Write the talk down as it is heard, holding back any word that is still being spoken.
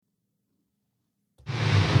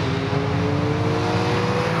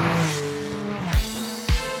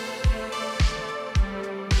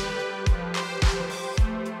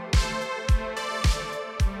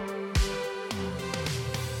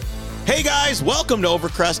Hey guys, welcome to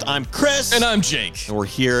Overcrest. I'm Chris. And I'm Jake. And we're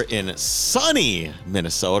here in sunny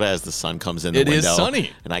Minnesota as the sun comes in the window. It is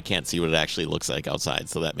sunny. And I can't see what it actually looks like outside,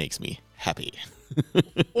 so that makes me happy.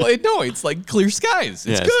 Well, no, it's like clear skies.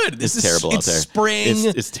 It's good. This is terrible out there. It's spring.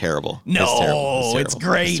 It's terrible. No, it's terrible. it's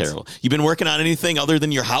great. It's terrible. You been working on anything other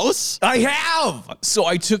than your house? I have. So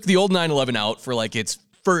I took the old 911 out for like its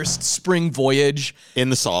first spring voyage.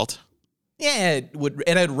 In the salt? Yeah,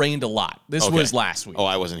 it had rained a lot. This was last week. Oh,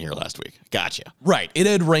 I wasn't here last week. Gotcha. Right. It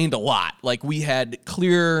had rained a lot. Like we had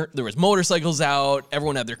there was motorcycles out.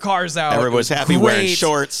 Everyone had their cars out. Everyone was happy wearing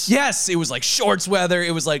shorts. Yes, it was like shorts weather. It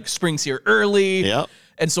was like spring's here early. Yep.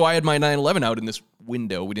 And so I had my 911 out in this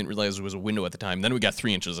window. We didn't realize it was a window at the time. Then we got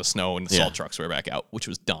 3 inches of snow and the salt trucks were back out, which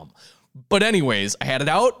was dumb. But anyways, I had it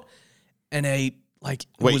out and Wait,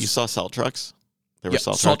 you saw salt trucks? There were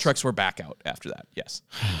salt trucks were back out after that. Yes.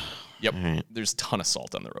 Yep. Right. There's a ton of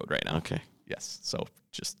salt on the road right now. Okay. Yes. So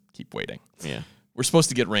just keep waiting. Yeah. We're supposed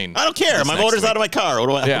to get rain. I don't care. My motor's out of my car. What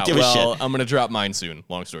do I give a shit? I'm going to drop mine soon.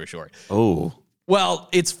 Long story short. Oh. Well,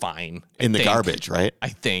 it's fine. In the garbage, right? I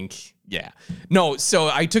think. Yeah. No, so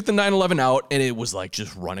I took the 911 out and it was like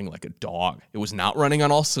just running like a dog. It was not running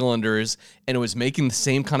on all cylinders and it was making the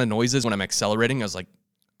same kind of noises when I'm accelerating. I was like,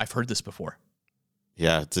 I've heard this before.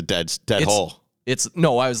 Yeah, it's a dead hole.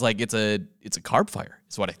 I was like, it's a carb fire,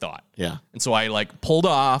 is what I thought. Yeah. And so I like pulled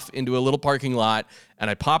off into a little parking lot and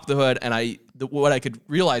I popped the hood and what I could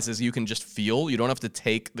realize is you can just feel. You don't have to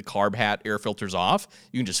take the carb hat air filters off.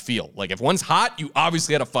 You can just feel. Like if one's hot, you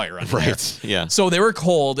obviously had a fire under there. Right. Yeah. So they were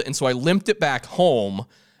cold, and so I limped it back home,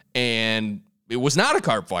 and it was not a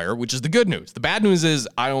carb fire, which is the good news. The bad news is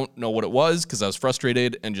I don't know what it was because I was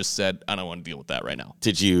frustrated and just said, I don't want to deal with that right now.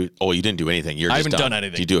 Did you? Oh, you didn't do anything. I haven't done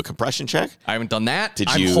anything. Did you do a compression check? I haven't done that.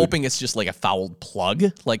 I'm hoping it's just like a fouled plug.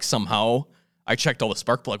 Like somehow I checked all the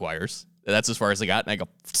spark plug wires. That's as far as I got. And I go,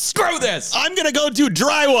 screw this. I'm going to go do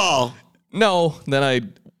drywall. No.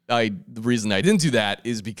 Then the reason I didn't do that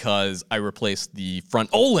is because I replaced the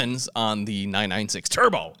front Öhlins on the 996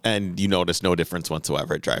 Turbo. And you notice no difference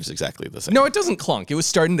whatsoever. It drives exactly the same. No, it doesn't clunk. It was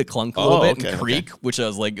starting to clunk a little bit and creak, which I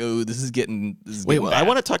was like, oh, this is getting Wait, bad. I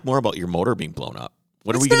want to talk more about your motor being blown up.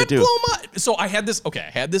 What are we going to do? So I had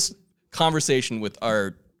this conversation with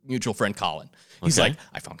our mutual friend Colin. He's like,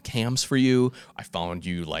 I found cams for you. I found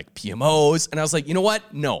you like PMOs. And I was like, you know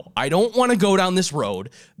what? No, I don't want to go down this road.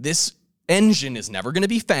 This engine is never going to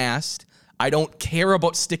be fast. I don't care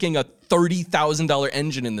about sticking a $30,000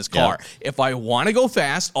 engine in this car. Yeah. If I want to go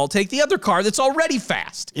fast, I'll take the other car that's already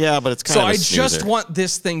fast. Yeah, but it's kind of a snoozer. So I just want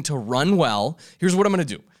this thing to run well. Here's what I'm going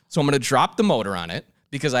to do. So I'm going to drop the motor on it,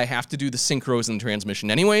 because I have to do the synchros and the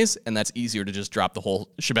transmission anyways, and that's easier to just drop the whole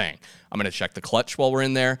shebang. I'm going to check the clutch while we're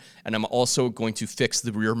in there, and I'm also going to fix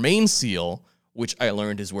the rear main seal, which I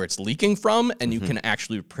learned is where it's leaking from, and you can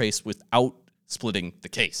actually replace without splitting the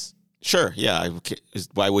case. Sure, yeah.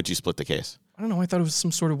 Why would you split the case? I don't know. I thought it was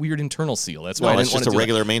some sort of weird internal seal. That's why I didn't want to do it. It's just a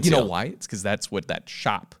regular main seal. You know why? It's because that's what that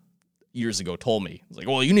shop years ago told me. It's like,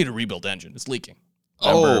 well, you need a rebuilt engine. It's leaking.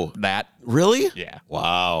 Remember that? Really? Yeah.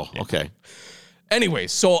 Wow. Yeah. Okay. Anyway,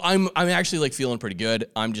 so I'm actually like feeling pretty good.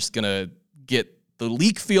 I'm just gonna get the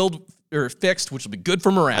leak field fixed, which will be good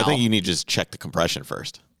for morale. I think you need to just check the compression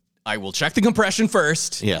first. I will check the compression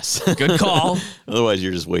first. Yes. Good call. Otherwise,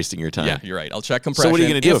 you're just wasting your time. Yeah, you're right. I'll check compression. So what are you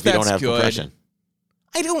gonna do if you don't have compression?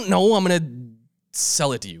 I don't know. I'm gonna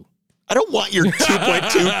sell it to you. I don't want your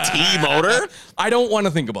 2.2 T motor. I don't want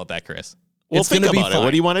to think about that, Chris. Well, think about it.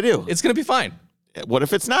 What do you want to do? It's gonna be fine. What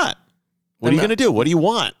if it's not? What are you going to do? What do you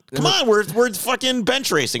want? Come on, we're fucking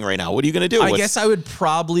bench racing right now. What are you going to do? I guess I would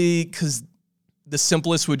probably, because the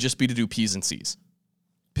simplest would just be to do P's and C's.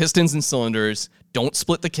 Pistons and cylinders. Don't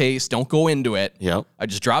split the case. Don't go into it. Yep. I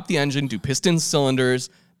just drop the engine, do pistons, cylinders,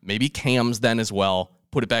 maybe cams then as well.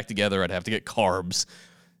 Put it back together. I'd have to get carbs.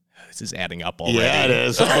 This is adding up already. Yeah, it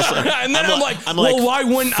is. And then I'm like, why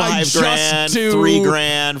wouldn't I just do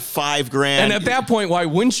 $3,000, $5,000? And at that point, why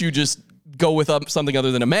wouldn't you just go with something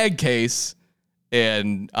other than a mag case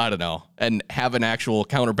and I don't know, and have an actual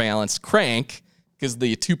counterbalanced crank, because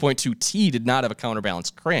the 2.2T did not have a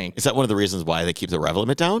counterbalanced crank. Is that one of the reasons why they keep the rev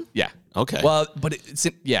limit down? Yeah. Okay. Well, but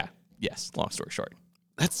yes. Long story short.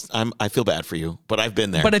 I feel bad for you, but I've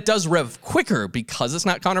been there. But it does rev quicker because it's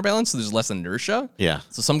not counterbalanced, so there's less inertia. Yeah.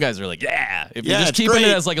 So some guys are like, if you're just keeping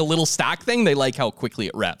it as like a little stock thing, they like how quickly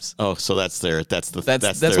it revs. Oh, so that's what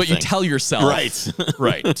thing. You tell yourself. Right.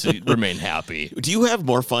 Right. To remain happy. Do you have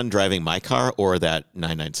more fun driving my car or that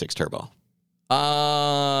 996 Turbo?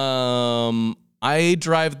 I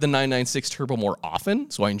drive the 996 Turbo more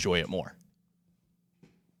often, so I enjoy it more.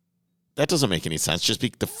 That doesn't make any sense. Just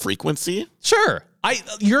the frequency? Sure.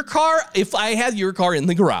 Your car, if I had your car in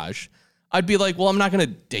the garage, I'd be like, well, I'm not going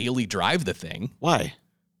to daily drive the thing. Why?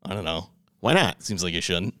 I don't know. Why not? Seems like you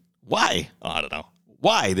shouldn't. Why? I don't know.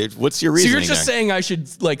 Why? What's your So reasoning you're just there? saying I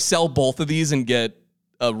should like sell both of these and get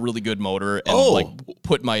a really good motor and like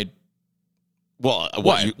put my... Well,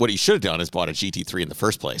 what he should have done is bought a GT3 in the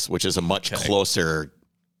first place, which is a much closer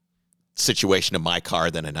situation to my car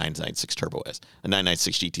than a 996 Turbo is. A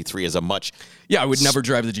 996 GT3 is a much... Yeah, I would never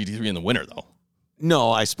drive the GT3 in the winter, though.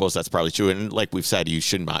 No, I suppose that's probably true. And like we've said, you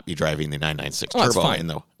should not be driving the 996 Turbo in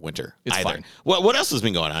the winter either. Fine. What else has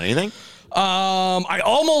been going on? Anything? I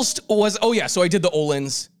almost was... Oh, yeah, so I did the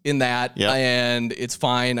Öhlins in that, and it's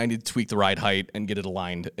fine. I need to tweak the ride height and get it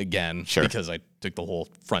aligned again because I took the whole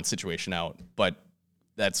front situation out. But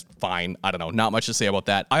that's fine. I don't know. Not much to say about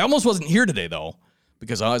that. I almost wasn't here today, though,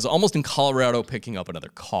 because I was almost in Colorado picking up another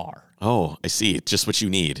car. Oh, I see. Just what you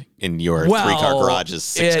need in your 3-car garage is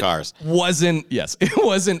 6 cars. It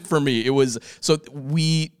wasn't for me. It was, so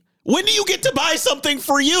we... When do you get to buy something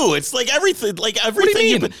for you? It's like everything. What do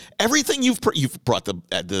you mean? Everything you've brought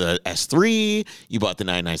the S3, you bought the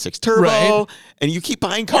 996 Turbo, and you keep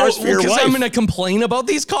buying cars for your wife. Because I'm going to complain about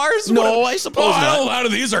these cars? No, I suppose not. A lot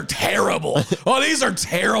of these are terrible. These are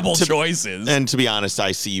terrible choices. And to be honest,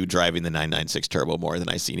 I see you driving the 996 Turbo more than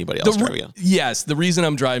I see anybody else driving it. Yes, the reason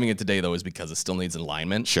I'm driving it today though is because it still needs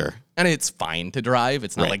alignment. Sure. And it's fine to drive.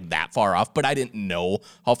 It's not like that far off, but I didn't know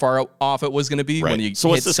how far off it was going to be when you So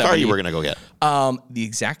what's this 70. car you were going to go get? The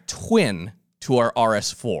exact twin to our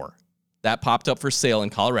RS4. That popped up for sale in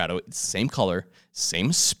Colorado. It's the same color,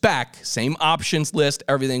 same spec, same options list,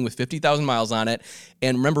 everything with 50,000 miles on it.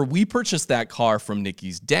 And remember, we purchased that car from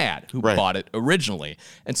Nikki's dad, who bought it originally.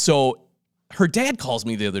 And so her dad calls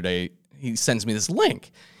me the other day. He sends me this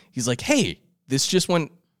link. He's like, hey, this just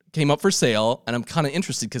came up for sale, and I'm kind of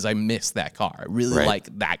interested because I missed that car. I really like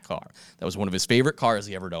that car. That was one of his favorite cars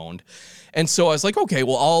he ever owned. And so I was like, okay,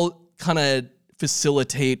 well, I'll kind of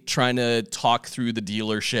facilitate trying to talk through the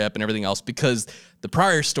dealership and everything else, because the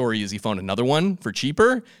prior story is he found another one for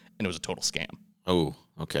cheaper, and it was a total scam. Oh,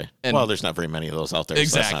 okay. Well, there's not very many of those out there,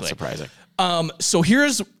 so that's not surprising. So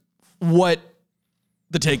here's what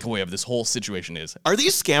the takeaway of this whole situation is. Are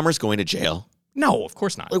these scammers going to jail? No, of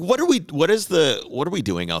course not. Like, what are we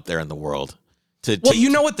doing out there in the world? You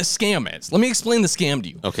know what the scam is. Let me explain the scam to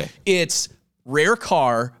you. Okay. It's rare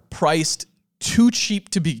car priced too cheap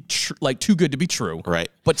to be too good to be true. Right.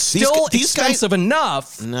 But still expensive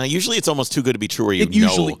enough. No, usually it's almost too good to be true, or it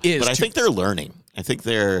usually is. But I think they're learning. I think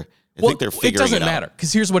they're figuring it out. It doesn't matter,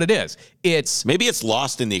 because here's what it is. Maybe it's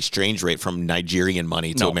lost in the exchange rate from Nigerian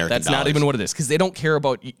money to American dollars. That's not even what it is, because they don't care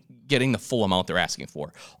about getting the full amount they're asking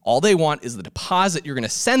for. All they want is the deposit you're going to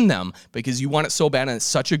send them, because you want it so bad and it's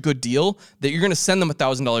such a good deal that you're going to send them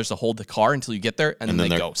 $1,000 to hold the car until you get there, and then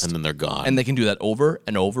they ghost. And then they're gone. And they can do that over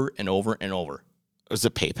and over and over and over. Is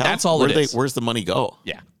it PayPal? That's all it is. Where's the money go?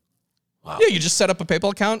 Yeah. Wow. Yeah, you just set up a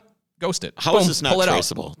PayPal account, ghost it. How is this not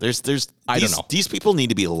traceable? I don't know. These people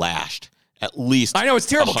need to be lashed at least. I know, it's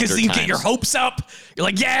terrible because you times. get your hopes up. You're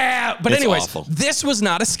like, yeah. But anyways, awful. This was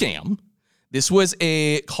not a scam. This was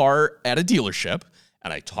a car at a dealership,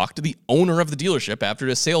 and I talked to the owner of the dealership after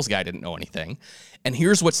the sales guy didn't know anything. And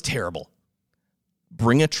here's what's terrible.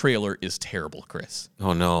 Bring a Trailer is terrible, Chris.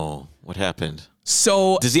 Oh, no. What happened?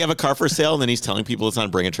 So does he have a car for sale, and then he's telling people it's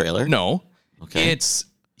on Bring a Trailer? No. Okay.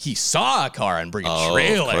 He saw a car on Bring a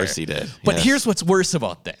Trailer. Of course he did. But here's what's worse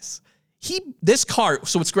about this. This car,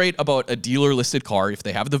 so what's great about a dealer listed car, if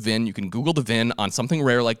they have the VIN, you can Google the VIN on something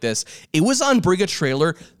rare like this. It was on Bring a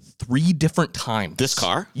Trailer 3 different times. This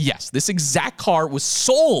car? Yes. This exact car was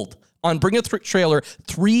sold on Bring a Trailer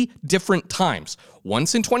 3 different times.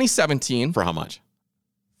 Once in 2017. For how much?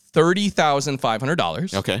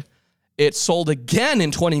 $30,500. Okay. It sold again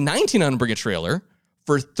in 2019 on Bring a Trailer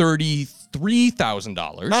for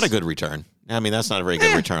 $33,000. Not a good return. I mean, that's not a very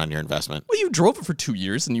good return on your investment. Well, you drove it for 2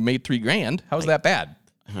 years and you made $3,000. How's that bad?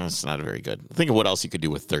 That's not very good. Think of what else you could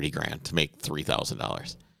do with $30,000 to make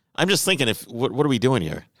 $3,000. I'm just thinking, what are we doing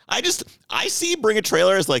here? I see Bring a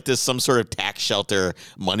Trailer as like this some sort of tax shelter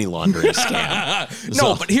money laundering scam.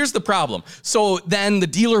 No, but here's the problem. So then the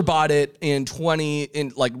dealer bought it in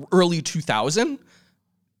early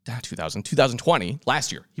 2020,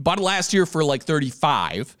 last year. He bought it last year for like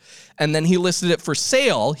 35, and then he listed it for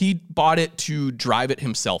sale. He bought it to drive it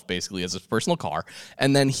himself, basically, as his personal car,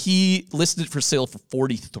 and then he listed it for sale for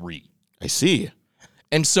 43. I see.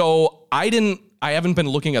 And so I haven't been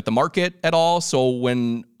looking at the market at all. So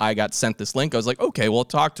when I got sent this link, I was like, okay, well, I'll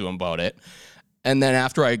talk to him about it. And then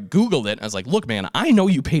after I Googled it, I was like, look, man, I know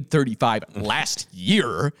you paid $35 last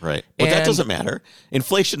year. Right. But that doesn't matter.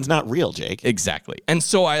 Inflation's not real, Jake. Exactly. And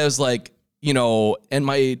so I was like, and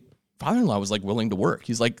my father-in-law was like willing to work.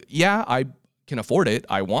 He's like, yeah, I can afford it.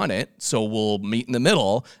 I want it. So we'll meet in the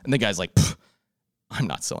middle. And the guy's like, I'm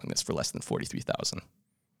not selling this for less than $43,000.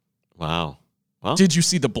 Wow. Well, Did you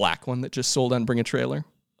see the black one that just sold on Bring a Trailer?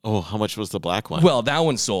 oh, how much was the black one? Well, that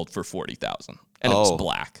one sold for $40,000 and it was Oh.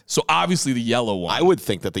 black. So obviously the yellow one. I would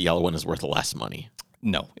think that the yellow one is worth less money.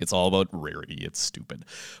 No, it's all about rarity. It's stupid.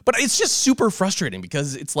 But it's just super frustrating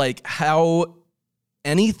because it's like how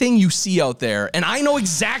anything you see out there, and I know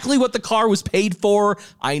exactly what the car was paid for.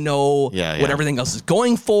 I know Yeah. what everything else is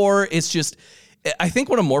going for. It's just, I think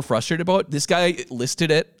what I'm more frustrated about, this guy listed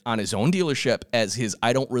it on his own dealership as his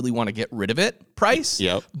I don't really want to get rid of it price.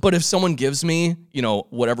 Yep. But if someone gives me,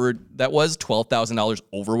 whatever that was, $12,000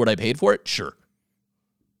 over what I paid for it, sure.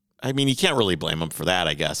 I mean, you can't really blame them for that,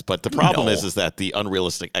 I guess. But the problem No. is that the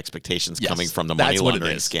unrealistic expectations Yes, coming from the money that's what it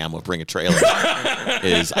laundering is. scam of Bring a Trailer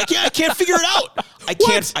is I can't figure it out.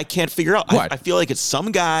 I can't figure it out. What? I feel like it's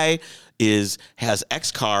some guy has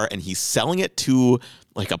X car and he's selling it to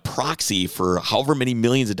like a proxy for however many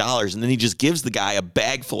millions of dollars, and then he just gives the guy a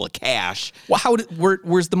bag full of cash. Well,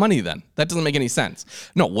 where's the money then? That doesn't make any sense.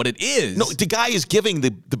 No, what it is. No, the guy is giving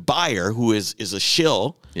the buyer, who is a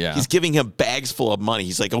shill, Yeah. he's giving him bags full of money.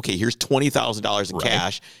 He's like, okay, here's $20,000 in Right.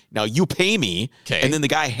 cash. Now you pay me. Okay. And then the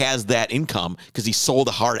guy has that income because he sold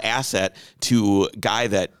a hard asset to a guy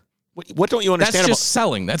that, what don't you That's understand just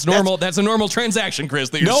selling. That's normal. That's a normal transaction, Chris,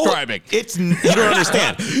 that you're describing. You don't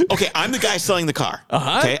understand. Okay, I'm the guy selling the car.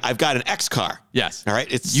 Uh-huh. Okay, I've got an X car. Yes. All right,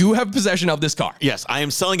 it's You have possession of this car. Yes, I am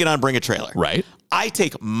selling it on Bring a Trailer. Right. I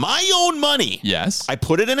take my own money. Yes. I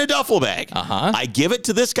put it in a duffel bag. Uh-huh. I give it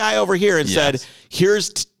to this guy over here and Yes. said, "Here's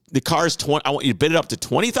the car's I want you to bid it up to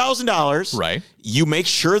 $20,000. Right. You make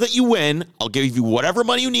sure that you win. I'll give you whatever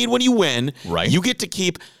money you need when you win. Right. You get to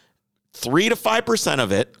keep 3 to 5%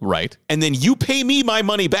 of it, Right. and then you pay me my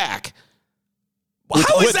money back."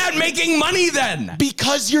 How is with- that making money then?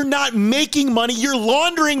 Because you're not making money, you're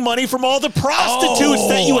laundering money from all the prostitutes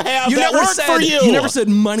that you have that work for you. You never said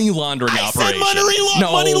money laundering I said operation.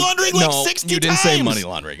 money laundering like 60 you didn't say times. money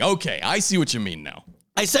laundering. Okay, I see what you mean now.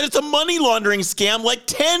 I said it's a money laundering scam like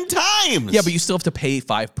 10 times. Yeah, but you still have to pay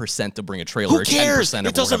 5% to bring a trailer. who or cares? 10% of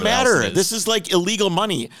It doesn't whatever else matter. it is. This is like illegal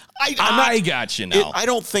money. I got you now. I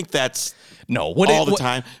don't think that's No, all the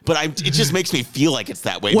time, but it just makes me feel like it's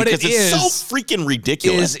that way What because it it's so is- freaking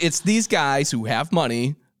ridiculous. It's these guys who have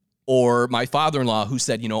money, or my father-in-law who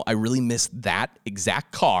said, I really miss that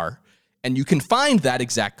exact car, and you can find that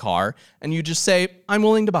exact car, and you just say, I'm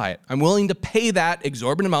willing to buy it. I'm willing to pay that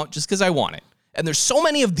exorbitant amount just because I want it. And there's so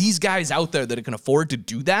many of these guys out there that can afford to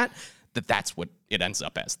do that, that's what it ends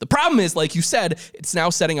up as. The problem is, like you said, it's now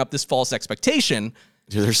setting up this false expectation.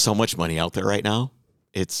 Dude, there's so much money out there right now.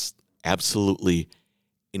 It's absolutely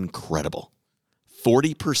incredible.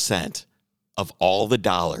 40% of all the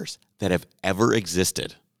dollars that have ever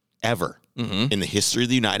existed, ever, in the history of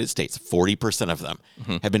the United States, 40% of them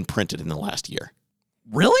have been printed in the last year.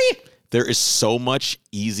 Really? There is so much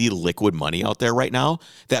easy liquid money out there right now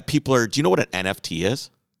that people are. Do you know what an NFT is?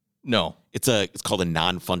 No. It's called a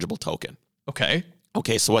non-fungible token. Okay.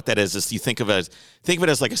 Okay, so what that is you think of it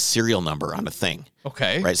as like a serial number on a thing,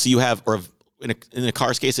 Okay. right? So you have, or in a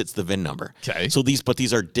car's case, it's the VIN number. Okay. So these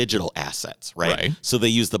are digital assets, right? Right. So they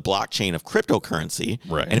use the blockchain of cryptocurrency,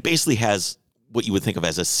 Right. and it basically has what you would think of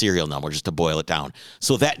as a serial number, just to boil it down.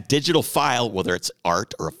 So that digital file, whether it's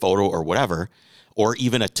art or a photo or whatever, or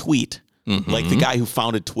even a tweet, like the guy who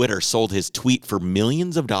founded Twitter sold his tweet for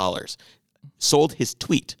millions of dollars. Sold his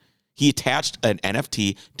tweet. He attached an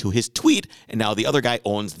NFT to his tweet, and now the other guy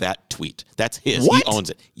owns that tweet. That's his. What? He owns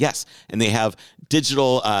it. Yes. And they have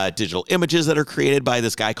digital images that are created by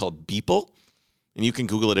this guy called Beeple. And you can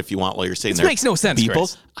Google it if you want while you're sitting This there. makes no sense, Beeple.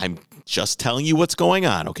 Chris. I'm just telling you what's going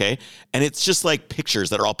on, okay? And it's just like pictures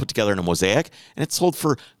that are all put together in a mosaic, and it's sold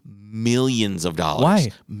for millions of dollars.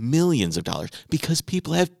 Why? Millions of dollars. Because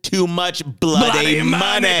people have too much bloody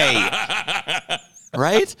money.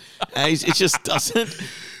 Right? And it just doesn't.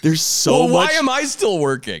 There's so much. Why am I still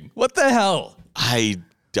working? What the hell? I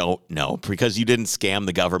don't know, because you didn't scam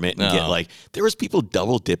the government and No. get there was people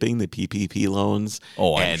double dipping the PPP loans.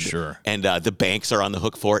 Oh, I'm and, sure. And the banks are on the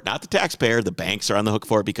hook for it, not the taxpayer. The banks are on the hook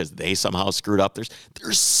for it because they somehow screwed up.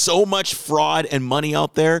 There's so much fraud and money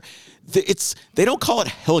out there. They don't call it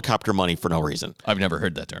helicopter money for no reason. I've never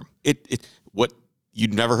heard that term. What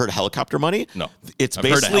You've never heard of helicopter money? No. It's I've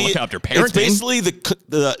heard of basically helicopter parenting. It's basically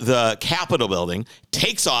the Capitol building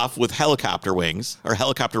takes off with helicopter wings or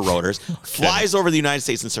helicopter rotors, flies over the United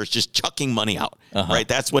States and starts just chucking money out. Right?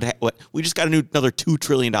 That's what we just got another $2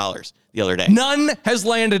 trillion the other day. None has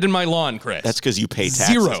landed in my lawn, Chris. That's because you pay taxes.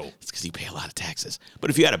 Zero. It's because you pay a lot of taxes. But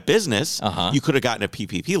if you had a business, you could have gotten a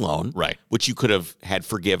PPP loan, Right. which you could have had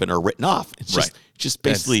forgiven or written off. It's just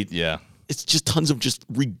basically It's just tons of just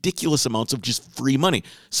ridiculous amounts of just free money.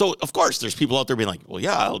 So of course, there's people out there being like, "Well,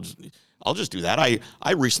 yeah, I'll just do that."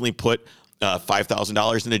 I recently put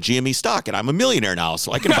 $5,000 in a GME stock, and I'm a millionaire now,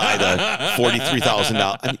 so I can buy the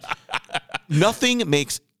 $43,000. I mean, nothing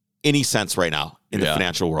makes any sense right now in the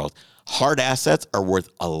financial world. Hard assets are worth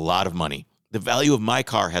a lot of money. The value of my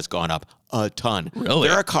car has gone up a ton. Really?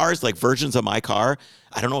 There are cars like versions of my car.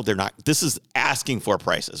 I don't know. They're not. This is asking for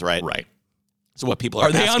prices, right? Right. So what people are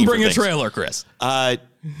they asking on Bring for a things. Trailer, Chris?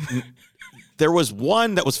 There was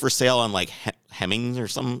one that was for sale on like Hemmings or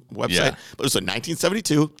some website, but it was a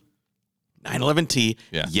 1972 911T,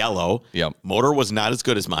 yellow. Yep. Motor was not as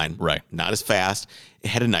good as mine. Right. Not as fast. It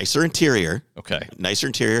had a nicer interior. Okay. Nicer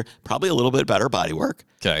interior, probably a little bit better bodywork.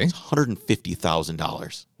 Okay. It's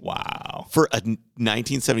 $150,000 Wow. for a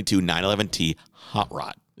 1972 911T hot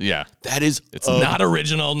rod. Yeah. That is It's not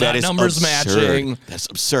original, not is numbers absurd. matching. That's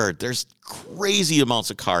absurd. There's crazy amounts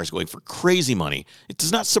of cars going for crazy money. It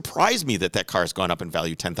does not surprise me that car has gone up in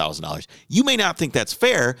value $10,000. You may not think that's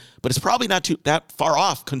fair, but it's probably not that far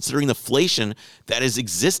off considering the inflation that is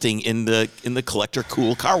existing in the collector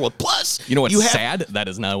cool car world. Plus, You know what's sad? That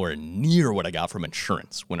is nowhere near what I got from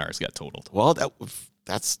insurance when ours got totaled. Well,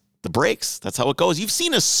 that's the brakes. That's how it goes. You've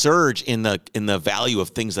seen a surge in the value of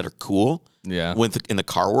things that are cool. Yeah. In the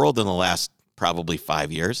car world in the last probably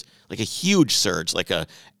 5 years, like a huge surge, like a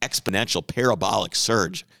exponential parabolic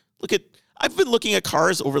surge. I've been looking at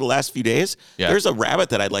cars over the last few days. Yeah. There's a Rabbit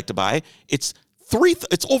that I'd like to buy. It's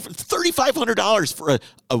over $3,500 for a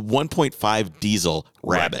 1.5 diesel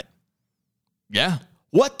Rabbit. Yeah.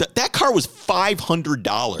 That car was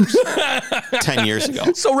 $500 10 years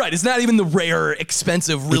ago. So it's not even the rare,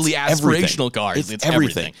 expensive, really aspirational cars. It's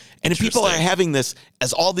everything. And if people are having this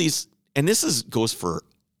as all these, and this goes for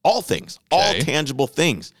all things, all tangible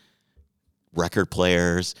things, record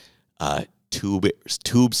players, tube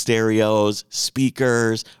stereos,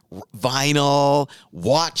 speakers, vinyl,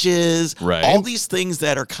 watches, all these things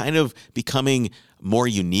that are kind of becoming more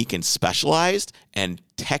unique and specialized and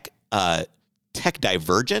tech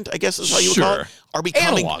divergent, I guess is how you would call it, are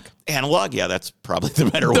becoming analog. Yeah, that's probably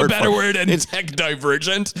the better word. The better word, and it's tech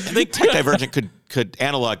divergent. I think tech divergent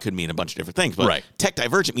analog could mean a bunch of different things, but tech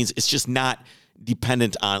divergent means it's just not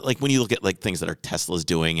dependent on, like when you look at like things that are Tesla's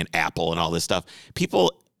doing and Apple and all this stuff,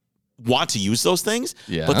 people want to use those things,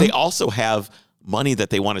 but they also have money that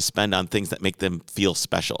they want to spend on things that make them feel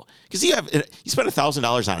special. Because you spend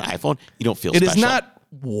 $1,000 on an iPhone, you don't feel special. It is not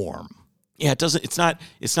warm. Yeah, it doesn't. It's not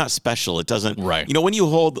special. It doesn't. Right. You know, when you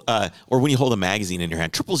hold a magazine in your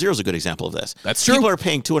hand, 000 is a good example of this. That's true. People are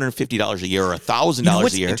paying $250 a year or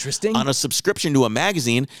 $1,000 a year on a subscription to a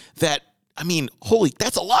magazine that, I mean,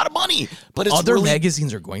 that's a lot of money. But it's other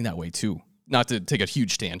magazines are going that way too. Not to take a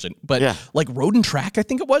huge tangent, but like Road and Track, I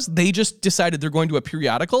think it was, they just decided they're going to a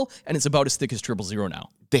periodical, and it's about as thick as 000 now.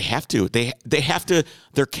 They have to. They have to.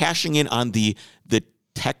 They're cashing in on the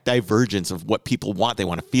tech divergence of what people want. They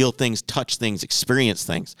want to feel things, touch things, experience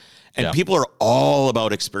things. And people are all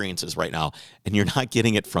about experiences right now. And you're not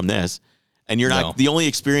getting it from this. And you're not, the only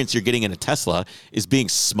experience you're getting in a Tesla is being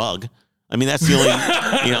smug. I mean, that's the only,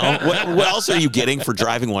 what else are you getting for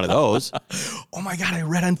driving one of those? Oh my God. I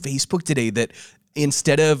read on Facebook today that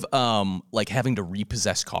instead of like having to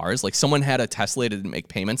repossess cars, like someone had a Tesla they didn't make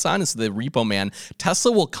payments on, and so the repo man,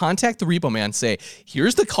 Tesla will contact the repo man, say,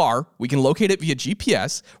 here's the car, we can locate it via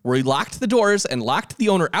GPS, where he locked the doors and locked the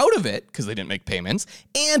owner out of it because they didn't make payments,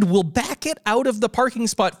 and we'll back it out of the parking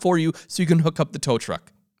spot for you so you can hook up the tow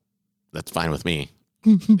truck. That's fine with me.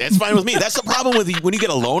 That's fine with me. That's the problem with when you get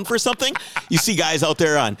a loan for something. You see guys out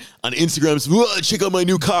there on Instagram, check out my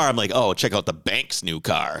new car. I'm like, oh, check out the bank's new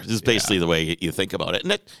car. This is basically the way you think about it.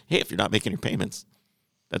 And hey, if you're not making your payments,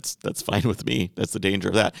 that's fine with me. That's the danger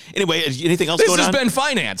of that. Anyway, anything else going on? This has been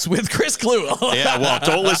Finance with Chris Clue. Yeah, well,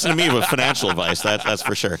 don't listen to me with financial advice. That's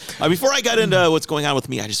for sure. Before I got into what's going on with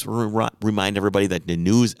me, I just remind everybody that the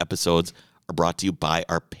news episodes are brought to you by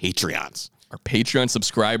our Patreons. Our Patreon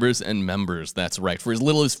subscribers and members. That's right. For as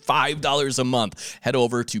little as $5 a month, head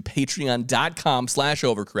over to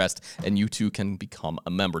patreon.com/Overcrest, and you too can become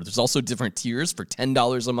a member. There's also different tiers. For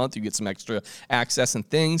 $10 a month, you get some extra access and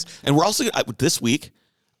things. And we're also, this week,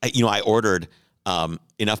 I ordered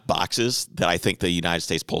enough boxes that I think the United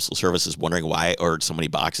States Postal Service is wondering why I ordered so many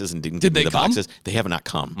boxes and didn't give me the boxes. They have not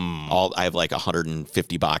come. I have like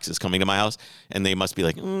 150 boxes coming to my house, and they must be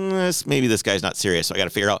like, maybe this guy's not serious. So I got to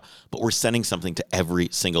figure out. But we're sending something to every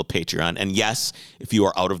single Patreon. And yes, if you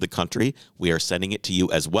are out of the country, we are sending it to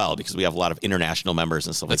you as well, because we have a lot of international members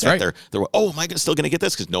and stuff like that. Right. They're am I still going to get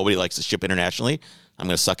this? Because nobody likes to ship internationally. I'm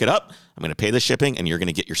going to suck it up. I'm going to pay the shipping, and you're going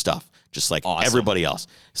to get your stuff just like everybody else.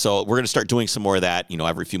 So we're going to start doing some more of that,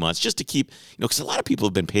 every few months, just to keep, because a lot of people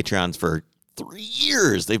have been Patreons for 3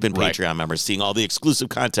 years. They've been Patreon members, seeing all the exclusive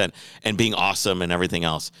content and being awesome and everything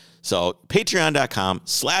else. So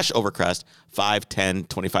patreon.com/Overcrest, $5, $10,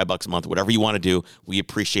 $25 a month, whatever you want to do. We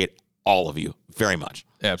appreciate all of you very much.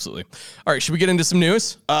 Absolutely. All right, should we get into some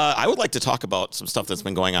news? I would like to talk about some stuff that's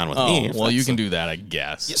been going on with me. Well, you can do that, I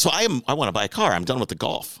guess. Yeah, so I want to buy a car. I'm done with the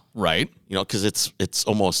Golf. Right. Because it's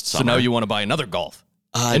almost summer. So now you want to buy another Golf.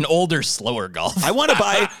 An older, slower Golf. I want to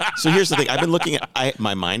buy. So here's the thing. I've been looking at.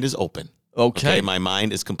 My mind is open. Okay. My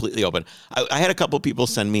mind is completely open. I had a couple people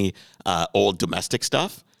send me old domestic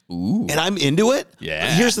stuff. Ooh. And I'm into it. Yeah.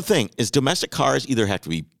 But here's the thing: is domestic cars either have to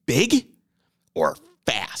be big or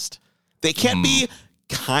fast. They can't be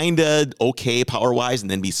kind of okay power wise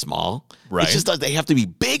and then be small. Right. It's just they have to be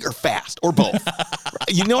big or fast or both.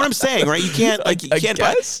 You know what I'm saying, right? You can't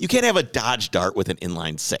you can't have a Dodge Dart with an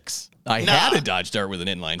inline six. I had a Dodge Dart with an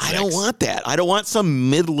inline six. I don't want that. I don't want some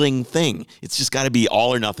middling thing. It's just got to be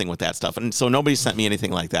all or nothing with that stuff. And so nobody sent me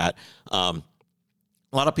anything like that. A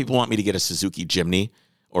lot of people want me to get a Suzuki Jimny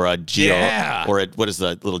or a Geo or what is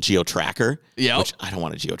the little Geo Tracker? Yeah. Which I don't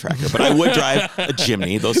want a Geo Tracker, but I would drive a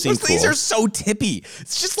Jimny. Those seem cool. These are so tippy.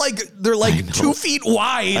 It's just like they're like 2 feet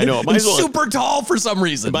wide. I know. And super tall for some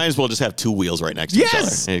reason. Might as well just have two wheels right next to each other.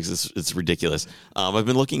 It's ridiculous. I've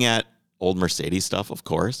been looking at old Mercedes stuff, of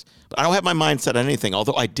course, but I don't have my mind set on anything.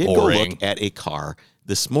 Although I did go look at a car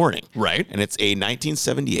this morning. Right. And it's a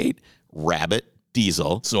 1978 Rabbit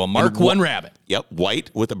diesel. So a Mark I Rabbit. Yep.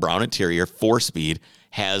 White with a brown interior, 4-speed,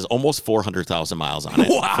 has almost 400,000 miles on it,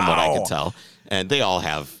 from what I can tell. And they all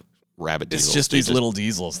have Rabbit diesels. It's just these little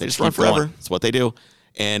diesels. They just run forever. That's what they do.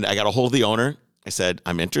 And I got a hold of the owner. I said,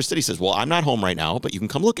 I'm interested. He says, well, I'm not home right now, but you can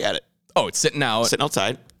come look at it. Oh, it's sitting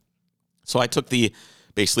outside. So I took the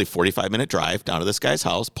basically 45-minute drive down to this guy's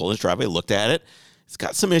house, pulled his driveway, looked at it. It's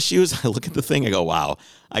got some issues. I look at the thing. I go, wow,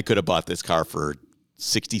 I could have bought this car for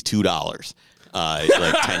 $62 like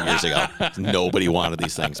 10 years ago. Nobody wanted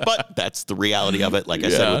these things. But that's the reality of it. Like I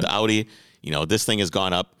said, with the Audi, this thing has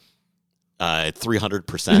gone up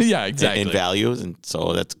 300% in values. And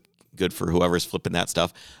so that's good for whoever's flipping that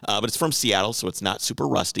stuff. But it's from Seattle, so it's not super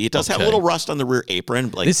rusty. It does have a little rust on the rear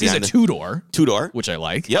apron. Like this is a two-door. Two-door. Which I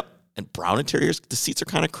like. Yep. And brown interiors. The seats are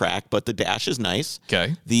kind of cracked, but the dash is nice.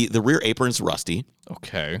 Okay. The rear apron's rusty.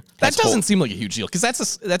 Okay. That doesn't seem like a huge deal because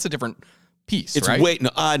that's a different piece, it's right?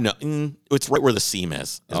 It's right where the seam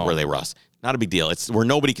is where they rust. Not a big deal. It's where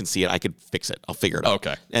nobody can see it. I could fix it. I'll figure it out.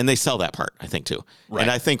 Okay. And they sell that part, I think, too. Right. And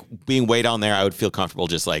I think being way down there, I would feel comfortable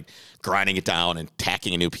just like grinding it down and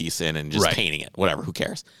tacking a new piece in and just painting it. Whatever. Who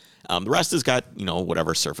cares? The rest has got,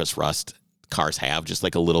 whatever surface rust cars have, just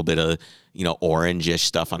like a little bit of, orange-ish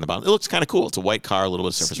stuff on the bottom. It looks kind of cool. It's a white car, a little bit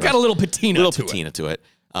of surface rust. Got a little patina to it.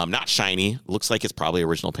 Not shiny. Looks like it's probably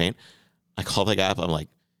original paint. I call the guy up. I'm like,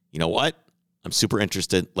 you know what? I'm super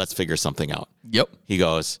interested. Let's figure something out. Yep. He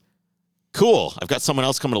goes, cool. I've got someone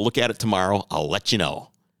else coming to look at it tomorrow. I'll let you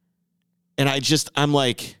know. And I'm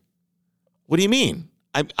like, what do you mean?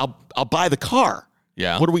 I'll buy the car.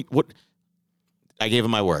 Yeah. What? I gave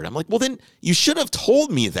him my word. I'm like, well, then you should have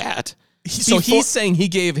told me that. So he's saying he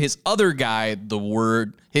gave his other guy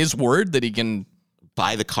his word that he can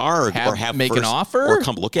buy the car or make an offer or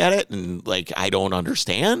come look at it. And like, I don't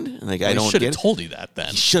understand. Like, I don't should have told you that then.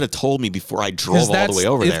 He should have told me before I drove all the way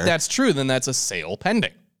over there. If that's true, then that's a sale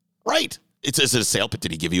pending. Right. Is it a sale? But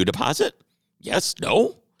did he give you a deposit? Yes.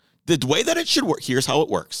 No. The way that it should work. Here's how it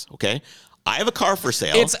works. Okay. I have a car for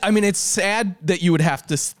sale. It's sad that you would have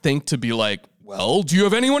to think to be like, well, do you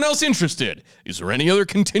have anyone else interested? Is there any other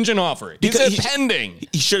contingent offer? Is it pending?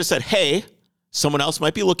 He should have said, hey, someone else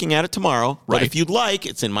might be looking at it tomorrow. Right. But if you'd like,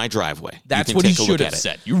 it's in my driveway. That's what he should have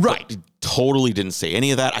said. You're right. But totally didn't say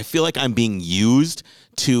any of that. I feel like I'm being used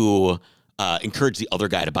to encourage the other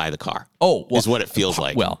guy to buy the car. Oh, well, is what it feels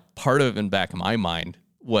like. Well, part of in back of my mind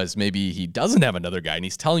was maybe he doesn't have another guy and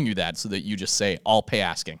he's telling you that so that you just say, I'll pay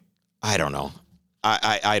asking. I don't know.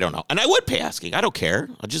 I don't know. And I would pay asking. I don't care.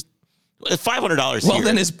 I'll just $500 Well,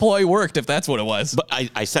 then his ploy worked if that's what it was. But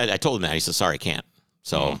I told him that. He said, sorry, I can't.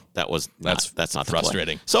 So that's not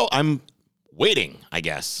frustrating. The play. So I'm waiting, I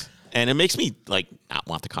guess. And it makes me like not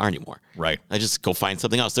want the car anymore. Right. I just go find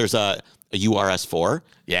something else. There's a URS4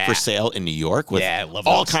 for sale in New York with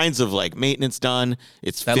all kinds of like maintenance done.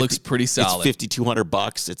 That looks pretty solid. It's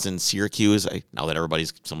 $5,200. It's in Syracuse. Now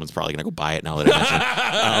that someone's probably gonna go buy it. Now that I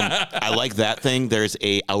mentioned, I like that thing. There's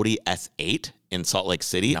a Audi S8 in Salt Lake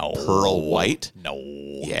City, pearl white. No.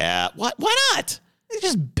 Yeah. What? Why not? It's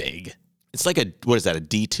just big. It's like a D2?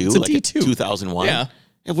 It's a D2. 2001. Yeah.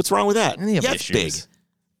 And what's wrong with that? And they have It's big. issues.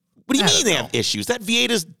 What do you mean they have issues? That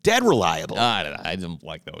V8 is dead reliable. I don't know. I don't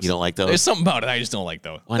like those. You don't like those? There's something about it. I just don't like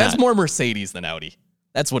those. Why That's not? more Mercedes than Audi.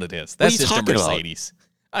 That's what it is. What are That's you just a talking about? Mercedes.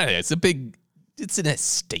 I don't know. It's an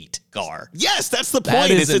estate car. Yes, that's the That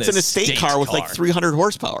point. is It's an an estate car with like car. 300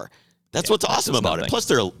 horsepower. That's what's awesome does about it. nothing. Plus,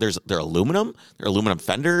 they're aluminum. They're aluminum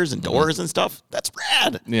fenders and doors and stuff. That's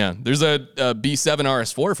rad. Yeah. There's a B7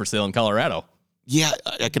 RS4 for sale in Colorado. Yeah,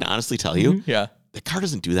 I can honestly tell you, Yeah. the car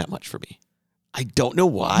doesn't do that much for me. I don't know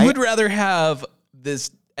why. You would rather have this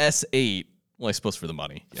S8. Well, I suppose for the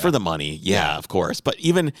money. Yeah. For the money, yeah, of course. But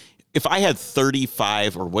even if I had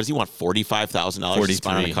 35 or what does he want, $45,000 to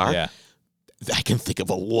spend on a car? Yeah. I can think of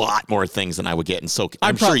a lot more things than I would get, and so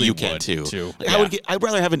I'm sure probably you can would, too. too. Like, Yeah. I'd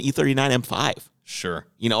rather have an E39 M5. Sure.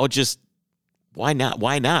 You know, just why not?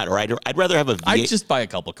 Why not? Or I'd rather have a V8. I'd just buy a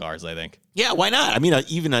couple cars, I think. Yeah, why not? I mean,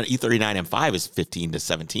 even an E39 M5 is 15 to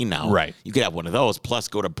 17 now. Right. You could have one of those, plus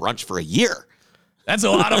go to brunch for a year. That's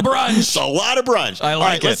a lot of brunch. It's a lot of brunch. I like All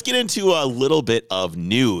right, it. let's get into a little bit of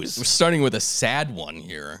news. We're starting with a sad one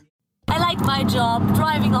here. I like my job,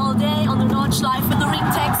 driving all day on the Nordschleife in the ring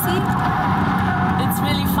taxi. It's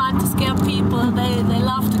really fun to scare people. They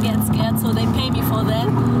love to get scared, so they pay me for that.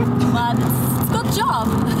 But it's a good job.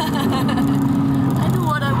 I do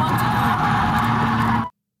what I want to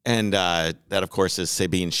do. And that, of course, is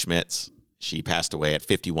Sabine Schmitz. She passed away at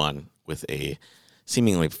 51 with a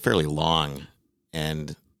seemingly fairly long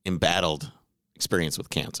and embattled experience with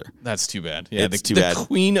cancer. That's too bad. Yeah, It's the, too the bad.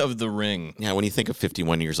 queen of the ring. Yeah, when you think of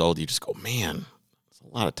 51 years old, you just go, man,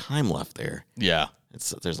 there's a lot of time left there. Yeah.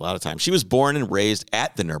 There's a lot of time. She was born and raised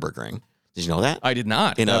at the Nürburgring. Did you know that? I did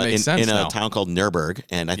not. In That a makes sense in now. a town called Nürburg,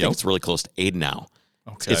 and I think Yep. it's really close to Eidenau.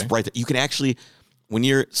 Okay. It's right there. You can actually,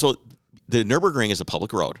 the Nürburgring is a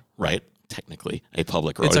public road, right? Technically, a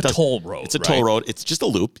public road. It's a toll road, It's a right? toll road. It's just a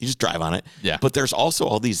loop. You just drive on it. Yeah. But there's also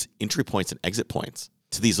all these entry points and exit points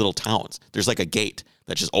to these little towns. There's like a gate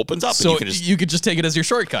that just opens up, So and you can just take it as your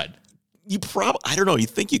shortcut. I don't know. You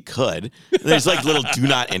think you could? There's like little do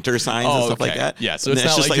not enter signs and stuff like okay. that. Yeah, so And it's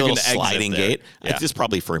then not just like like a you little can exit sliding there. gate. Yeah. It's just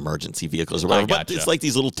probably for emergency vehicles or whatever. But gotcha. it's like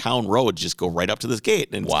these little town roads just go right up to this gate.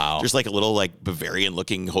 And Wow. there's like a little like Bavarian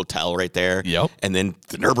looking hotel right there. Yep. And then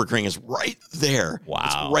the Nürburgring is right there. Wow.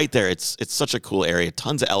 It's right there. It's such a cool area.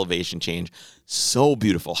 Tons of elevation change. So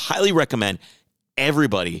beautiful. Highly recommend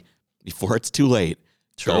everybody, before it's too late,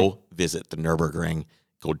 go visit the Nürburgring.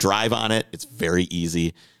 Go drive on it. It's very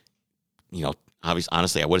easy. You know,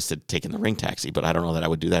 honestly, I would have taken the ring taxi, but I don't know that I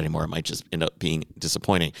would do that anymore. It might just end up being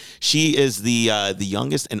disappointing. She is the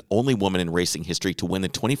youngest and only woman in racing history to win the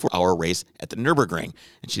 24-hour race at the Nürburgring,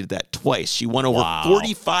 and she did that twice. She won over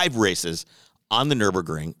 45 races on the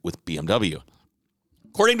Nürburgring with BMW.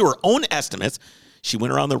 According to her own estimates, she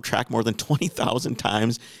went around the track more than 20,000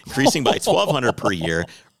 times, increasing by 1,200 per year,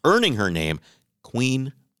 earning her name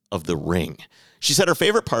Queen of the Ring. She said her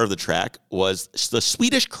favorite part of the track was the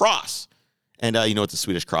Swedish Cross. And you know what the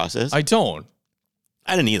Swedish Cross is? I don't.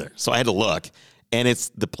 I didn't either. So I had to look. And it's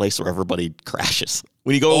the place where everybody crashes.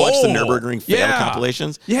 When you go watch the Nürburgring fail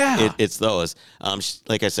compilations, it's those.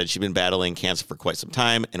 Like I said, she's been battling cancer for quite some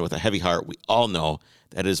time. And with a heavy heart, we all know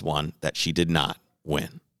that is one that she did not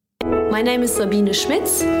win. My name is Sabine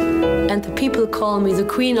Schmitz, and the people call me the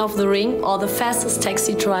Queen of the Ring or the fastest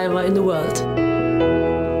taxi driver in the world.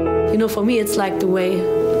 You know, for me, it's like the way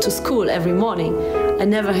to school every morning. I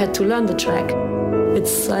never had to learn the track.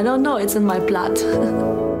 I don't know, it's in my blood.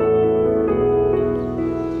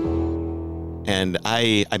 And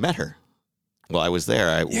I met her. Well, I was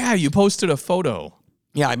there. Yeah, you posted a photo.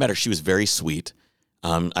 Yeah, I met her. She was very sweet.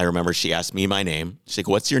 I remember she asked me my name. She's like,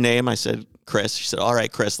 "What's your name?" I said, "Chris." She said, "All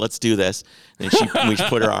right, Chris, let's do this." And we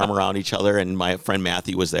put her arm around each other, and my friend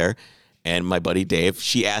Matthew was there, and my buddy Dave.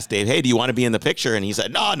 She asked Dave, "Hey, do you want to be in the picture?" And he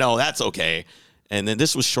said, "No, that's okay." And then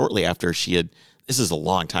this was shortly after she had. This is a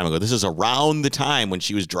long time ago. This is around the time when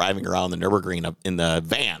she was driving around the Nürburgring in the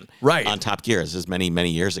van, right, on Top Gear. This is many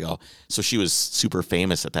years ago. So she was super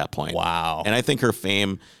famous at that point. Wow. And I think her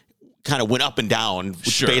fame kind of went up and down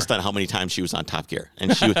based on how many times she was on Top Gear.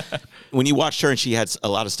 And she, when you watched her, and she had a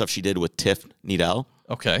lot of stuff she did with Tiff Needell.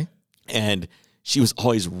 Okay. And she was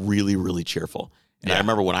always really, really cheerful. And I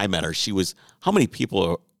remember when I met her, she was, how many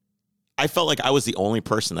people I felt like I was the only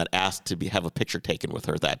person that asked to have a picture taken with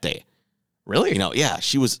her that day. Really? You know, yeah,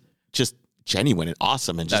 she was just genuine and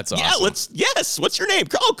awesome. And just, That's awesome. What's your name?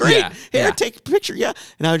 Oh, great. Yeah, Here, yeah. take a picture. Yeah.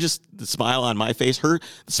 And I was just, the smile on my face, the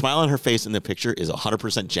smile on her face in the picture is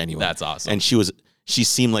 100% genuine. That's awesome. And she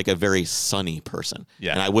seemed like a very sunny person.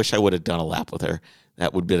 Yeah. And I wish I would have done a lap with her.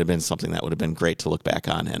 That would have been something that would have been great to look back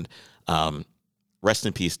on. And rest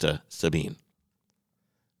in peace to Sabine.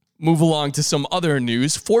 Move along to some other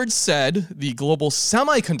news. Ford said the global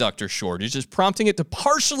semiconductor shortage is prompting it to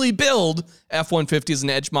partially build F-150s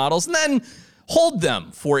and Edge models and then hold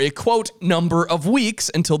them for a, quote, number of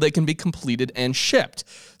weeks until they can be completed and shipped.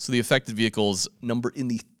 So the affected vehicles number in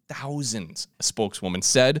the thousands, a spokeswoman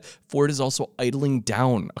said. Ford is also idling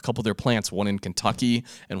down a couple of their plants, one in Kentucky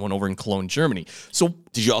and one over in Cologne, Germany. So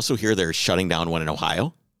Did you also hear they're shutting down one in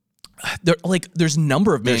Ohio? there's a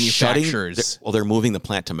number of They're manufacturers. they're moving the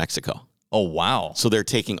plant to Mexico. Oh, wow. So they're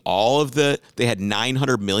taking they had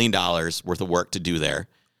 $900 million worth of work to do there.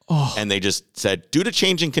 Oh. And they just said, due to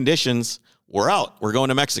changing conditions, we're out. We're going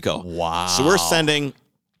to Mexico. Wow. So we're sending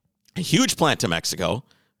a huge plant to Mexico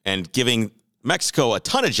and giving Mexico a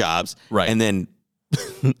ton of jobs. Right. And then,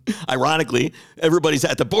 ironically, everybody's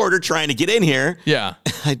at the border trying to get in here. Yeah,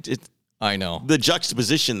 I know. The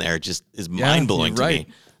juxtaposition there just is mind-blowing to right.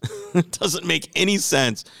 me. It doesn't make any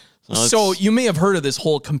sense. So you may have heard of this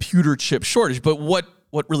whole computer chip shortage, but what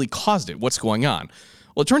really caused it? What's going on?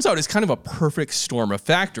 Well, it turns out it's kind of a perfect storm of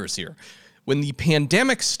factors here. When the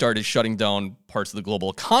pandemic started shutting down parts of the global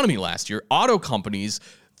economy last year, auto companies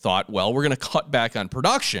thought, well, we're going to cut back on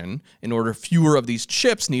production in order fewer of these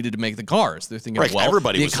chips needed to make the cars. They're thinking, Right, well,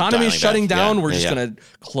 everybody the was economy is dialing shutting back. down. Yeah, We're just yeah. going to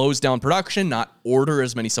close down production, not order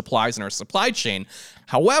as many supplies in our supply chain.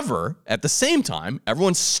 However, at the same time,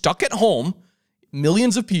 everyone's stuck at home.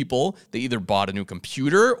 Millions of people, they either bought a new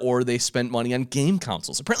computer or they spent money on game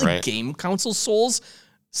consoles. Apparently, Right. game console sales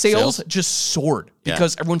just soared Yeah.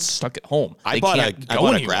 because everyone's stuck at home. I They bought can't a go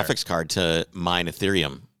anywhere. graphics card to mine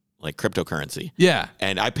Ethereum, like cryptocurrency. Yeah.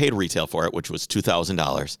 And I paid retail for it, which was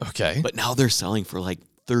 $2,000. Okay. But now they're selling for like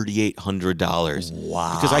 $3,800.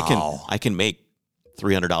 Wow. Because I can make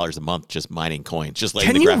 $300 a month just mining coins, just like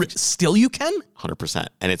Can the you graphics. still you can? 100%.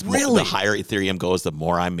 And it's Really? the higher Ethereum goes, the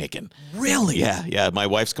more I'm making. Really? Yeah. My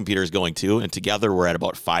wife's computer is going too, and together we're at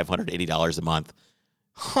about $580 a month.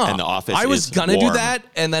 Huh. And the office I was is gonna do warm. that,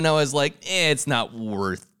 and then I was like, it's not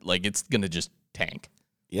worth. Like, it's gonna just tank.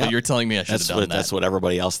 Yeah. But you're telling me I should have done that. That's what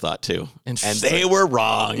everybody else thought too. And Interesting. they were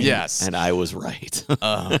wrong. Yes. And I was right.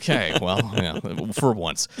 Okay, well, yeah, for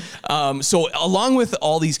once. So along with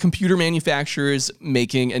all these computer manufacturers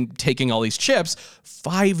making and taking all these chips,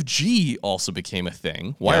 5G also became a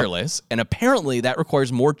thing, wireless, and apparently that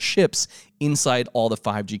requires more chips inside all the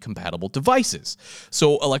 5G compatible devices.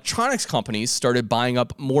 So electronics companies started buying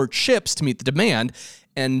up more chips to meet the demand,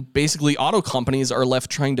 and basically auto companies are left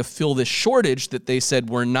trying to fill this shortage that they said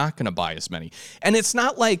we're not going to buy as many. And it's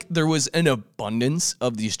not like there was an abundance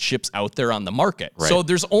of these chips out there on the market. Right. So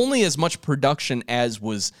there's only as much production as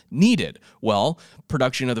was needed. Well,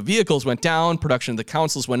 production of the vehicles went down, production of the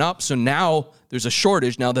consoles went up. So now there's a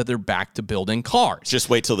shortage now that they're back to building cars. Just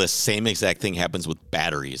wait till the same exact thing happens with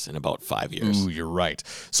batteries in about 5 years. Ooh, you're right.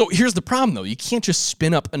 So here's the problem, though. You can't just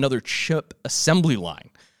spin up another chip assembly line.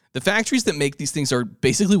 The factories that make these things are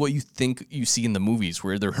basically what you think you see in the movies,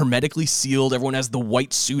 where they're hermetically sealed, everyone has the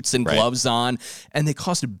white suits and gloves on, and they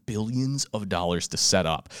cost billions of dollars to set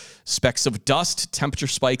up. Specks of dust, temperature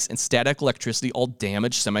spikes, and static electricity all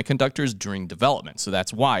damage semiconductors during development. So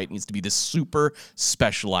that's why it needs to be this super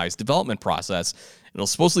specialized development process. It'll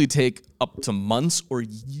supposedly take up to months or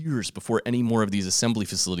years before any more of these assembly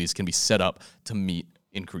facilities can be set up to meet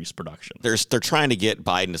increased production. They're trying to get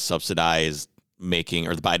Biden to subsidize making,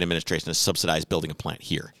 or the Biden administration to subsidize building a plant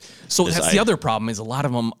here. So that's the other problem, is a lot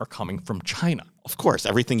of them are coming from China. Of course,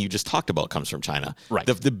 everything you just talked about comes from China. Right.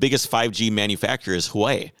 The biggest 5G manufacturer is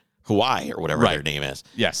Hawaii or whatever their name is.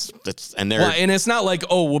 Yes. And it's not like,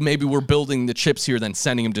 oh, well, maybe we're building the chips here, then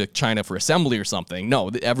sending them to China for assembly or something. No,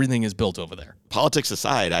 everything is built over there. politics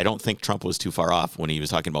aside, I don't think Trump was too far off when he was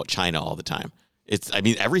talking about China all the time.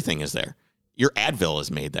 Everything is there. Your Advil is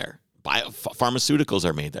made there. Pharmaceuticals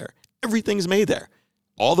are made there. Everything's made there.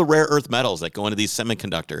 All the rare earth metals that go into these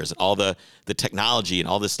semiconductors and all the technology and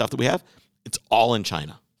all this stuff that we have, it's all in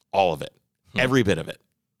China. All of it. Every bit of it.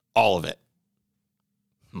 All of it.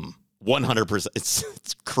 100%.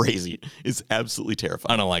 It's crazy. It's absolutely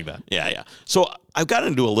terrifying. I don't like that. Yeah. So I've gotten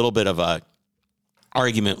into a little bit of a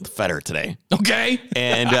argument with Feder today. Okay.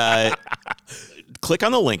 And click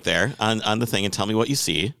on the link there on the thing and tell me what you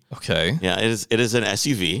see. Okay. Yeah, it is an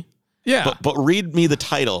SUV. Yeah. But read me the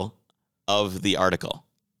title of the article.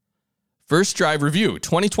 First drive review.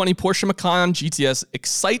 2020 Porsche Macan GTS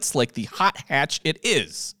excites like the hot hatch it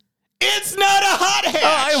is. It's not a hot hatch.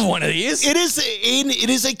 I have one of these. It is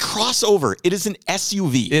a crossover. It is an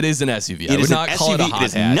SUV. It is an SUV. I It would is not an call SUV. it a hot It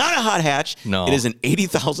is hatch. not a hot hatch. No. It is an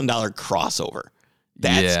 $80,000 crossover.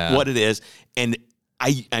 That's what it is. And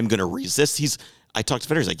I'm going to resist. I talked to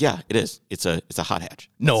Federer. He's like, yeah, it is. It's a hot hatch.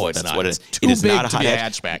 No, That's it's not. what it is. Too It is big not a to hot be a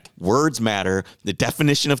hatch. hatchback. Words matter. The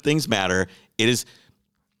definition of things matter. It is.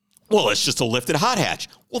 Well, it's just a lifted hot hatch.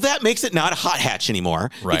 Well, that makes it not a hot hatch anymore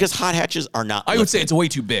because hot hatches are not. I would say it's way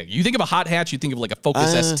too big. You think of a hot hatch, you think of like a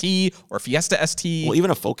Focus ST or Fiesta ST. Well,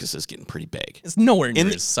 even a Focus is getting pretty big. It's nowhere near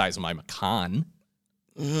the size of my Macan.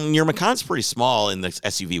 Your Macan's pretty small in the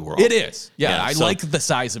SUV world. It is. Yeah, I so like the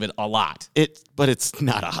size of it a lot. But it's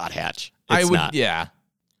not a hot hatch. It's I would, not. yeah.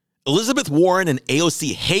 Elizabeth Warren and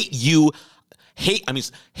AOC hate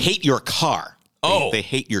your car. They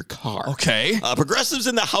hate your car. Okay. Progressives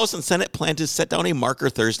in the House and Senate plan to set down a marker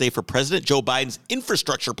Thursday for President Joe Biden's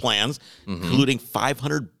infrastructure plans, including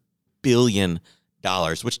 $500 billion,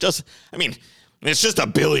 which does, it's just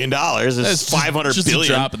 $1 billion. It's $500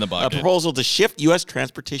 billion. A drop in the bucket. A proposal to shift U.S.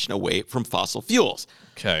 transportation away from fossil fuels.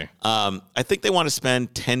 Okay. I think they want to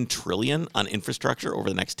spend $10 trillion on infrastructure over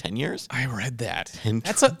the next 10 years. I read that.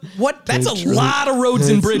 That's a lot of roads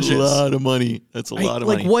and bridges. That's a lot of money. That's a lot of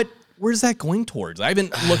money. Where's that going towards? I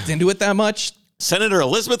haven't looked into it that much. Senator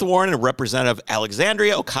Elizabeth Warren and Representative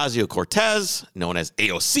Alexandria Ocasio-Cortez, known as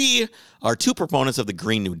AOC, are two proponents of the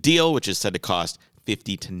Green New Deal, which is said to cost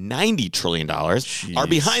 $50 to $90 trillion, are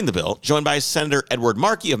behind the bill, joined by Senator Edward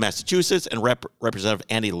Markey of Massachusetts and Representative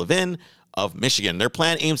Andy Levin of Michigan. Their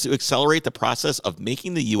plan aims to accelerate the process of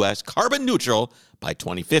making the U.S. carbon neutral by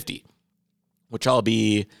 2050, which I'll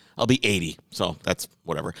be 80, so that's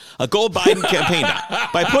whatever. A goal Biden campaigned on.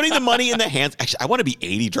 By putting the money in the hands... Actually, I want to be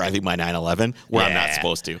 80 driving my 911 where I'm not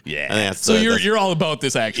supposed to. Yeah. So you're all about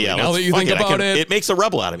this, actually, now that you think about it. It makes a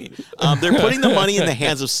rebel out of me. They're putting the money in the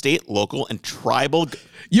hands of state, local, and tribal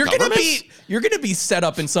governments. You're gonna be set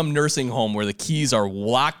up in some nursing home where the keys are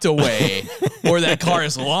locked away or that car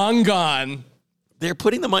is long gone. They're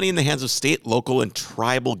putting the money in the hands of state, local, and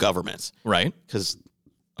tribal governments. Right.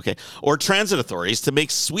 Or transit authorities to make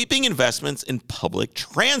sweeping investments in public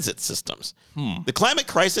transit systems. The climate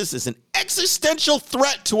crisis is an existential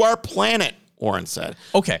threat to our planet, Warren said.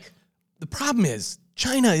 Okay. The problem is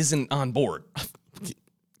China isn't on board.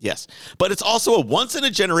 Yes, but it's also a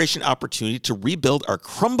once-in-a-generation opportunity to rebuild our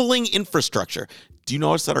crumbling infrastructure. Do you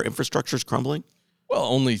notice that our infrastructure is crumbling? Well,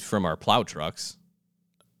 only from our plow trucks.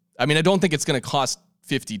 I don't think it's going to cost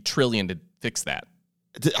 $50 trillion to fix that.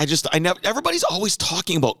 Everybody's always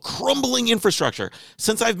talking about crumbling infrastructure.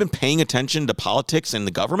 Since I've been paying attention to politics and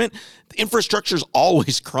the government, the infrastructure's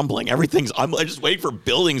always crumbling. I'm just waiting for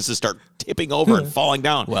buildings to start tipping over and falling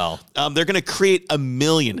down. Well, they're going to create 1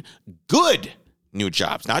 million good new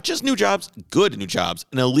jobs, not just new jobs, good new jobs,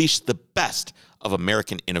 and unleash the best of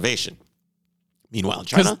American innovation. Meanwhile, in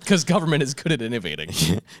China, because government is good at innovating.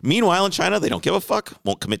 Meanwhile, in China, they don't give a fuck,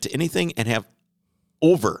 won't commit to anything, and have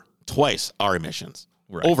over twice our emissions.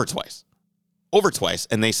 Right. Over twice.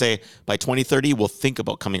 And they say by 2030, we'll think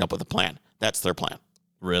about coming up with a plan. That's their plan.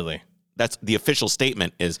 Really? That's the official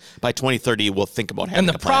statement is by 2030, we'll think about having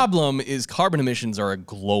a plan. And the problem is carbon emissions are a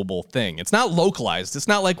global thing. It's not localized. It's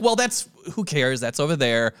not like, who cares? That's over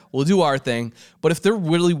there. We'll do our thing. But if they're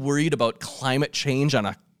really worried about climate change on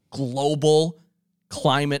a global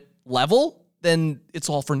climate level, then it's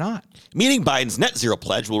all for naught. Meeting Biden's net zero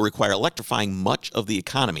pledge will require electrifying much of the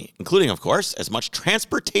economy, including, of course, as much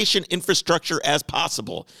transportation infrastructure as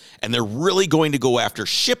possible. And they're really going to go after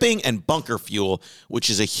shipping and bunker fuel,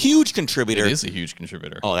 which is a huge contributor. It is a huge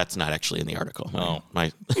contributor. Oh, that's not actually in the article. Oh.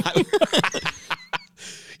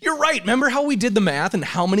 You're right. Remember how we did the math and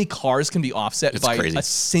how many cars can be offset by a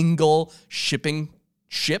single shipping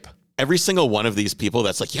ship? Every single one of these people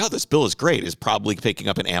that's like, yeah, this bill is great, is probably picking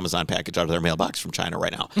up an Amazon package out of their mailbox from China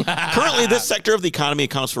right now. Currently, this sector of the economy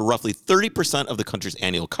accounts for roughly 30% of the country's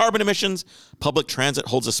annual carbon emissions. Public transit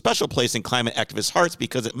holds a special place in climate activists' hearts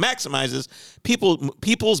because it maximizes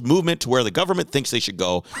people's movement to where the government thinks they should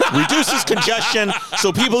go, reduces congestion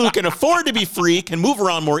so people who can afford to be free can move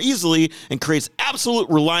around more easily, and creates absolute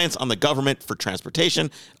reliance on the government for transportation.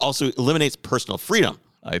 Also eliminates personal freedom.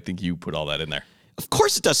 I think you put all that in there. Of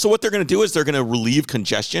course it does. So what they're going to do is they're going to relieve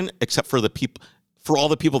congestion, except for for all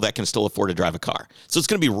the people that can still afford to drive a car. So it's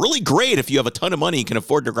going to be really great if you have a ton of money and can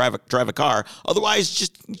afford to drive a car. Otherwise,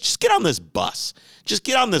 just get on this bus. Just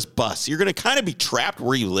get on this bus. You're going to kind of be trapped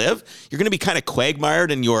where you live. You're going to be kind of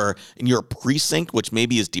quagmired in your precinct, which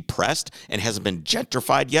maybe is depressed and hasn't been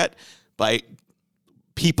gentrified yet by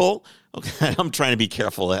people Okay, I'm trying to be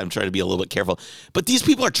careful. I'm trying to be a little bit careful. But these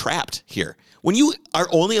people are trapped here. When you are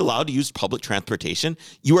only allowed to use public transportation,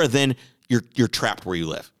 you're trapped where you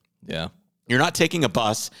live. Yeah. You're not taking a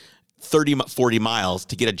bus 40 miles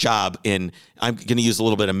to get a job in, I'm going to use a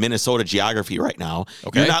little bit of Minnesota geography right now.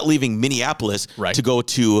 Okay. You're not leaving Minneapolis to go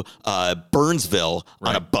to Burnsville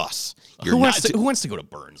on a bus. Who wants to go to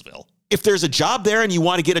Burnsville? If there's a job there and you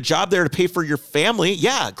want to get a job there to pay for your family,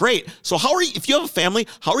 yeah, great. So if you have a family,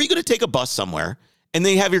 how are you going to take a bus somewhere and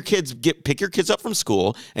then have your kids pick your kids up from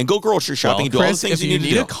school and go grocery shopping and do all the things if you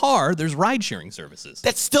need a car, there's ride sharing services.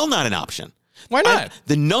 That's still not an option. Why not?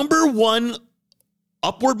 The number one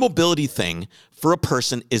upward mobility thing for a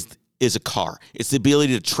person is a car. It's the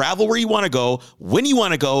ability to travel where you want to go, when you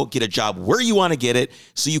want to go, get a job where you want to get it,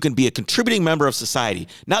 so you can be a contributing member of society,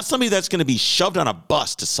 not somebody that's going to be shoved on a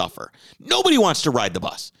bus to suffer. Nobody wants to ride the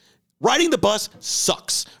bus. Riding the bus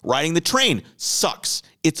sucks. Riding the train sucks.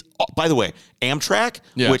 It's, by the way, Amtrak,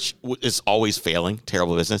 which is always failing,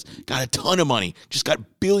 terrible business, got a ton of money, just got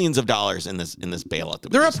billions of dollars in this bailout.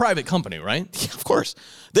 They're a private company, right? Yeah, of course.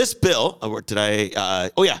 This bill,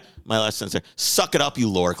 my last sentence there. Suck it up, you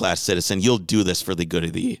lower class citizen. You'll do this for the good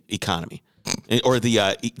of the economy or the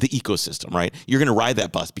ecosystem, right? You're going to ride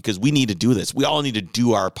that bus because we need to do this. We all need to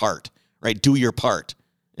do our part, right? Do your part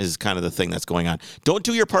is kind of the thing that's going on. Don't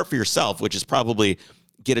do your part for yourself, which is probably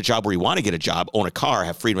get a job where you want to get a job, own a car,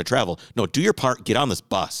 have freedom of travel. No, do your part, get on this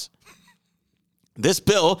bus. This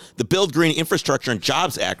bill, the Build Green Infrastructure and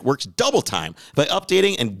Jobs Act, works double time by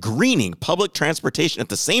updating and greening public transportation at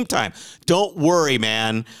the same time. Don't worry,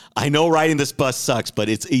 man. I know riding this bus sucks, but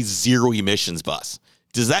it's a zero emissions bus.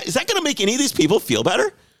 Is that going to make any of these people feel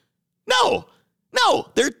better? No,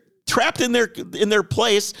 they're trapped in their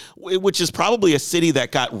place, which is probably a city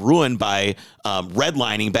that got ruined by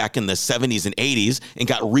redlining back in the 70s and 80s and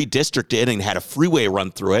got redistricted and had a freeway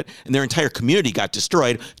run through it, and their entire community got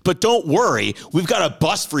destroyed. But don't worry, we've got a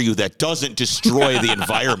bus for you that doesn't destroy the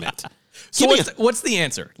environment. So what's the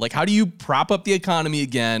answer? Like, how do you prop up the economy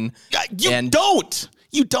again? You don't.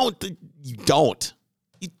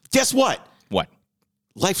 Guess what? What?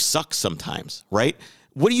 Life sucks sometimes, right?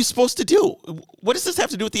 What are you supposed to do? What does this have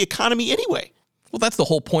to do with the economy anyway? Well, that's the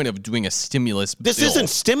whole point of doing a stimulus bill. This isn't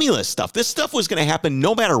stimulus stuff. This stuff was going to happen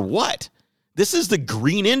no matter what. This is the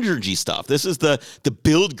green energy stuff. This is the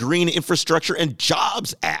Build Green Infrastructure and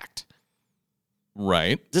Jobs Act.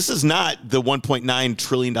 Right. This is not the $1.9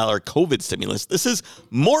 trillion COVID stimulus. This is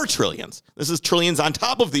more trillions. This is trillions on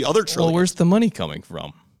top of the other trillions. Well, where's the money coming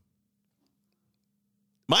from?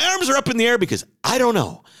 My arms are up in the air because I don't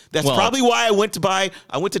know. That's probably why I went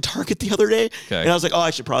to Target the other day, and I was like, I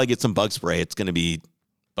should probably get some bug spray. It's going to be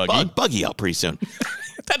buggy out pretty soon.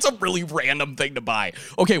 That's a really random thing to buy.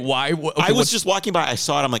 Okay, why? Okay, I was just walking by. I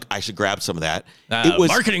saw it. I'm like, I should grab some of that. It was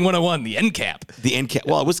Marketing 101, the end cap. The end cap.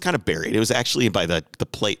 Well, it was kind of buried. It was actually by the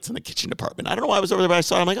plates in the kitchen department. I don't know why I was over there, but I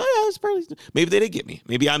saw it. I'm like, oh, yeah, it's probably. Maybe they did get me.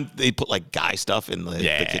 Maybe they put like guy stuff in the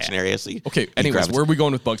kitchen area. So okay, anyways, where are we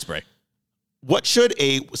going with bug spray? What should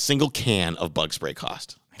a single can of bug spray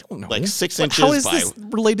cost? I don't know. Like 6 inches. How is this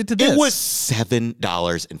related to this? It was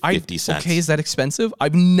 $7.50. Okay, is that expensive?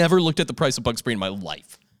 I've never looked at the price of bug spray in my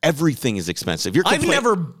life. Everything is expensive. I've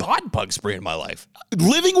never bought bug spray in my life.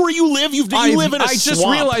 Living where you live, you live in a swamp. I just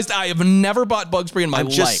realized I have never bought bug spray in my life.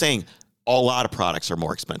 I'm just saying, a lot of products are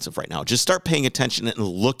more expensive right now. Just start paying attention and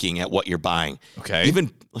looking at what you're buying. Okay.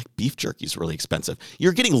 Even like beef jerky is really expensive.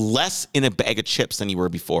 You're getting less in a bag of chips than you were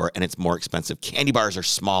before, and it's more expensive. Candy bars are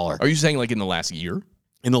smaller. Are you saying like in the last year?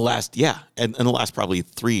 In the last, in the last probably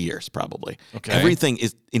 3 years, probably. Okay. Everything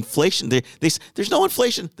is inflation. There's no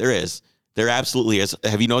inflation. There is. There absolutely is.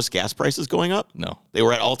 Have you noticed gas prices going up? No. They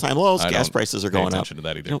were at all-time lows. Gas prices are going up. Pay attention to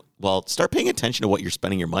that either. Well, start paying attention to what you're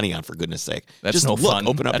spending your money on, for goodness sake. That's just no fun.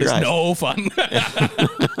 Open up your eyes. No fun.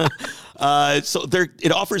 So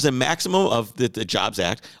it offers a maximum of the Jobs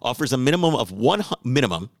Act offers a minimum of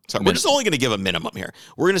Sorry, we're just only going to give a minimum here.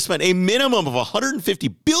 We're going to spend a minimum of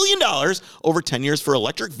 $150 billion over 10 years for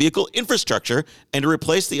electric vehicle infrastructure and to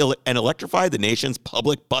replace and electrify the nation's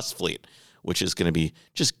public bus fleet, which is going to be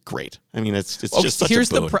just great. I mean, it's just such a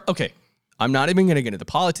boon. Okay. I'm not even going to get into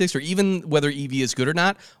politics or even whether EV is good or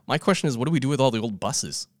not. My question is, what do we do with all the old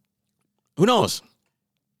buses? Who knows?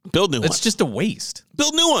 Build new ones. It's just a waste.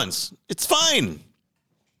 Build new ones. It's fine.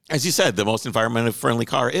 As you said, the most environmentally friendly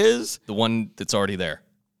car is the one that's already there.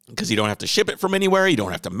 Because you don't have to ship it from anywhere. You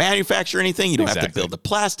don't have to manufacture anything. You don't have to build the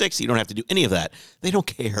plastics. You don't have to do any of that. They don't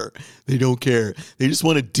care. They don't care. They just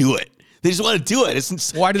want to do it. They just want to do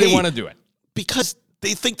it. Why do they want to do it? Because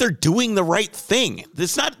They think they're doing the right thing.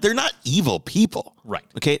 They're not evil people. Right.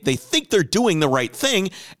 Okay. They think they're doing the right thing.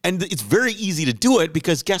 And it's very easy to do it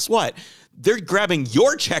because guess what? They're grabbing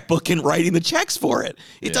your checkbook and writing the checks for it.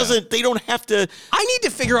 They don't have to. I need to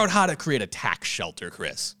figure out how to create a tax shelter,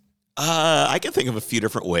 Chris. I can think of a few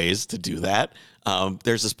different ways to do that.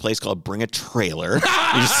 There's this place called Bring a Trailer.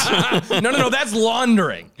 No, that's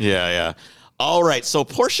laundering. Yeah. All right, so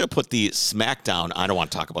Porsche put the smackdown. I don't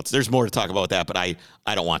want to talk about this. There's more to talk about that, but I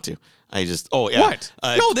don't want to. What?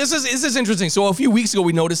 No, this is interesting. So a few weeks ago,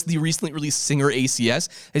 we noticed the recently released Singer ACS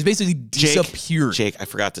has basically disappeared. Jake, I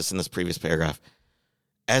forgot this in this previous paragraph.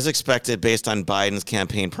 As expected, based on Biden's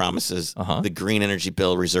campaign promises, the green energy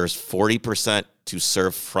bill reserves 40% to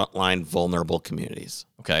serve frontline vulnerable communities.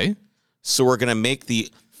 Okay. So we're going to make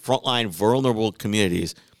the frontline vulnerable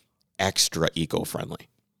communities extra eco-friendly.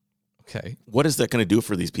 Okay. What is that going to do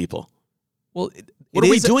for these people? Well, What are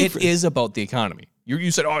we doing It is about the economy.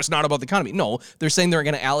 You said, it's not about the economy. No, they're saying they're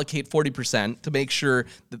going to allocate 40% to make sure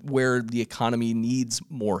that where the economy needs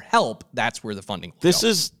more help, that's where the funding will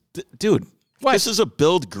go. Dude, What? This is a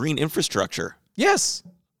build green infrastructure. Yes.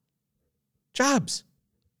 Jobs.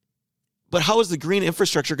 But how is the green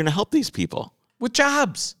infrastructure going to help these people? With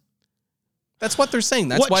jobs. That's what they're saying.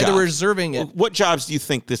 That's What why jobs? they're reserving it. What jobs do you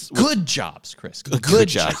think this... Good jobs, Chris. Good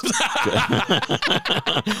jobs.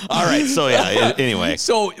 All right. So, anyway.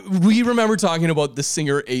 So we remember talking about the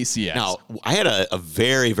Singer ACS. Now, I had a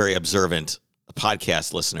very, very observant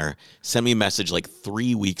podcast listener send me a message like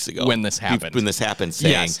 3 weeks ago. When this happened.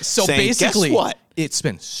 saying, yes. So saying, basically, guess what? It's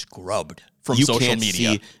been scrubbed from You social can't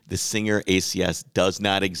media. see the Singer ACS does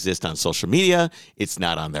not exist on social media. It's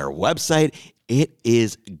not on their website. It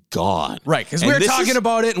is gone. Right, because we were talking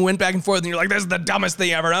about it and went back and forth, and you're like, "This is the dumbest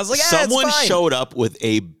thing ever." And I was like, someone it's fine. showed up with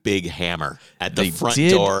a big hammer at the front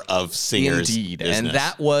did door of Singer's business. And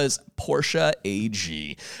that was Porsche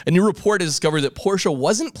AG. A new report has discovered that Porsche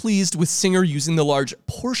wasn't pleased with Singer using the large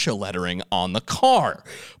Porsche lettering on the car.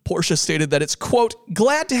 Porsche stated that it's, quote,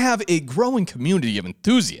 glad to have a growing community of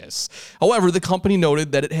enthusiasts. However, the company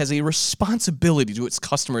noted that it has a responsibility to its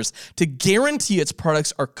customers to guarantee its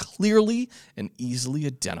products are clearly and easily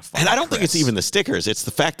identified. And I don't think it's even the stickers. It's the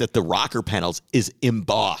fact that the rocker panels is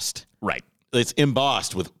embossed. Right. It's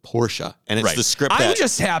embossed with Porsche. And it's Right. the script I'm that...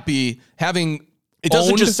 just happy having... It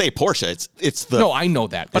doesn't owned- just say Porsche. It's the... No, I know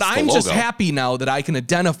that. But it's the I'm just logo. happy now that I can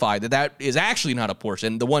identify that is actually not a Porsche.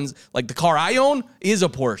 And the ones, like the car I own, is a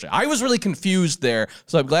Porsche. I was really confused there.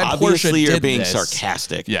 So I'm glad Obviously, Porsche you're did being this.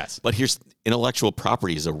 sarcastic. Yes. But here's intellectual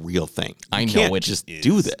property is a real thing. I You know can't it just is.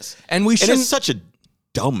 do this. And we And shouldn't... it's such a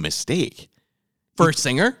dumb mistake. For a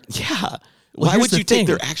Singer, Yeah. Why here's would the you take thing.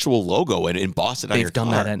 their actual logo and emboss it on your they've done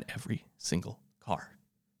car? that on every single car.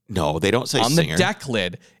 No, they don't say On Singer. the deck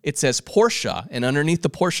lid, it says Porsche. And underneath the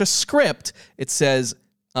Porsche script, it says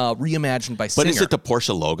reimagined by Singer. But is it the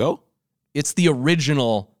Porsche logo? It's the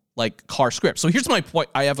original like car script. So here's my point.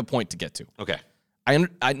 I have a point to get to. Okay.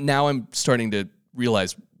 Now I'm starting to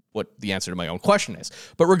realize what the answer to my own question is.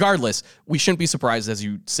 But regardless, we shouldn't be surprised, as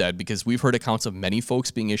you said, because we've heard accounts of many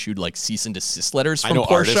folks being issued like cease and desist letters from I know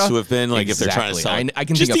Porsche. artists who have been like if they're trying to Exactly. sell. I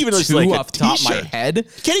can just think even of just two like a off the top of my t-shirt. head.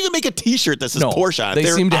 You can't even make a T-shirt that says Porsche on it. They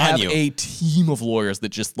They're seem to on have you. a team of lawyers that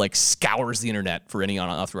just like scours the internet for any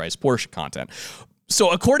unauthorized Porsche content.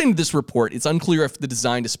 So according to this report, it's unclear if the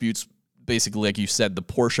design disputes basically, like you said, the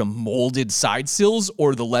Porsche molded side sills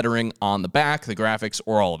or the lettering on the back, the graphics,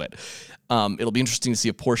 or all of it. It'll be interesting to see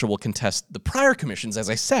if Porsche will contest the prior commissions, as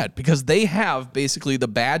I said, because they have basically the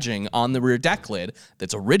badging on the rear deck lid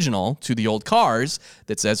that's original to the old cars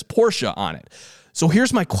that says Porsche on it. So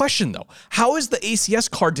here's my question, though. How is the ACS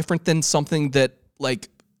car different than something that, like,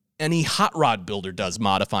 any hot rod builder does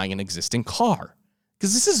modifying an existing car?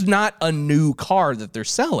 Because this is not a new car that they're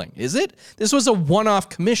selling, is it? This was a one-off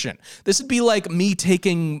commission. This would be like me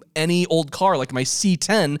taking any old car, like my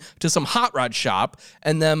C10, to some hot rod shop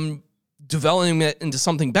and then developing it into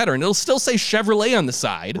something better. And it'll still say Chevrolet on the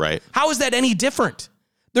side. Right. How is that any different?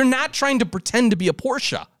 They're not trying to pretend to be a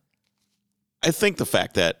Porsche. I think the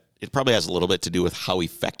fact that it probably has a little bit to do with how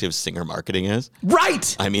effective Singer marketing is.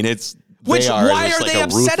 Right. I mean, it's Which, they are why just are like they a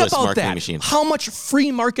upset ruthless about marketing that? machine. How much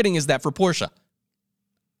free marketing is that for Porsche?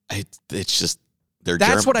 It's just they're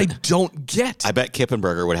That's German. what I don't get. I bet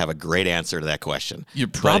Kippenberger would have a great answer to that question. You're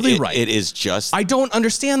But probably right. It is just I don't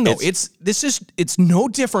understand though. It's no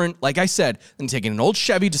different, like I said, than taking an old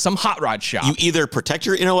Chevy to some hot rod shop. you either protect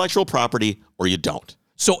your intellectual property or you don't.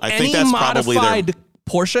 So I any think that's probably modified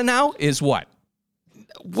Porsche now is what?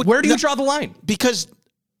 Where do you draw the line? Because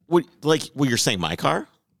what you're saying my car?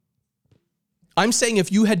 I'm saying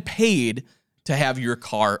if you had paid to have your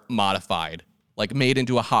car modified, like made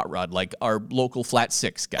into a hot rod, like our local Flat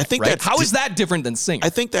Six guy. I think right? that's How is that different than Singer? I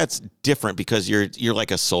think that's different because you're like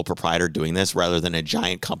a sole proprietor doing this rather than a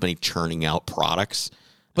giant company churning out products.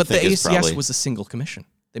 But the think it's ACS was a single commission.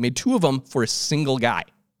 They made 2 of them for a single guy.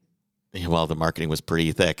 Well, the marketing was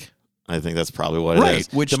pretty thick. I think that's probably what it Right,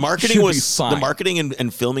 is. which the marketing should be was fine. the marketing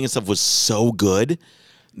and filming and stuff was so good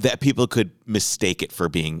that people could mistake it for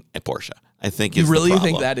being a Porsche. I think You is really the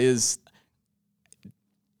problem. think that is?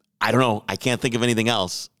 I don't know. I can't think of anything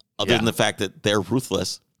else other than the fact that they're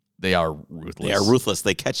ruthless. They are ruthless. They are ruthless.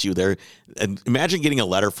 They catch you there. And imagine getting a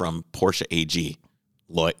letter from Porsche AG,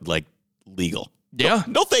 like legal. Yeah.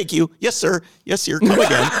 No, thank you. Yes, sir. Yes, sir. Come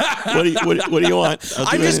again. What do you want? I'll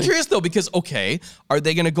do I'm just anything. curious though, because are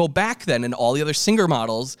they going to go back then and all the other Singer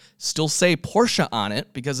models still say Porsche on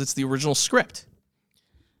it because it's the original script?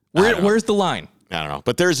 Where's the line? I don't know.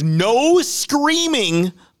 But there's no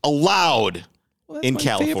screaming allowed That's in my favorite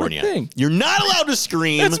California. thing. You're not allowed to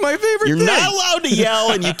scream. That's my favorite You're thing. not allowed to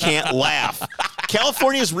yell, and you can't laugh.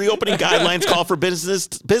 California's reopening guidelines call for businesses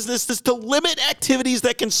to limit activities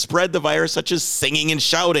that can spread the virus, such as singing and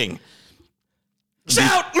shouting.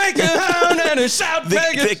 Shout, make a hound, and a shout,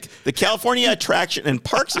 make it. The California Attraction and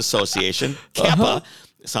Parks Association, CAPA,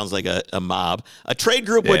 sounds like a mob, a trade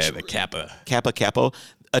group which the Kappa. Capo,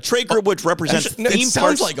 a trade group which represents It theme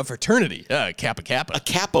sounds parks. like a fraternity. Kappa. A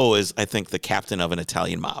capo is, I think, the captain of an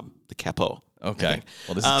Italian mob. The capo. Okay.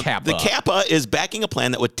 Well, this is Kappa. The Kappa is backing a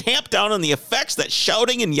plan that would tamp down on the effects that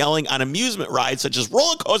shouting and yelling on amusement rides, such as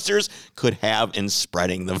roller coasters, could have in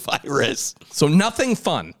spreading the virus. So nothing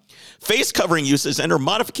fun. Face covering uses and or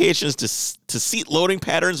modifications to seat loading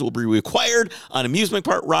patterns will be required on amusement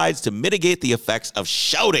park rides to mitigate the effects of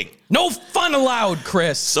shouting. No fun allowed,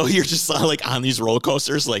 Chris. So you're just like on these roller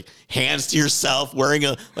coasters, like hands to yourself, wearing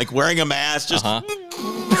a mask, just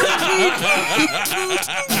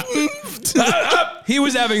He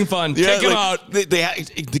was having fun. Take him out.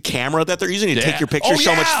 The camera that they're using to take your picture, Oh,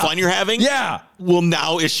 show how much yeah. fun you're having. Yeah. Will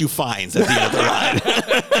now issue fines at the end of the ride.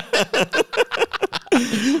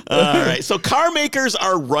 All right. So car makers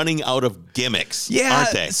are running out of gimmicks,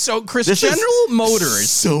 aren't they? So, Chris, This is General Motors.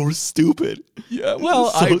 So stupid. Yeah,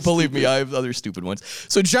 well, So believe me, I have other stupid ones.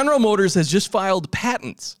 So, General Motors has just filed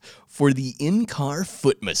patents for the in-car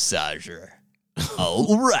foot massager.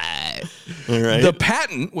 All right. All right. The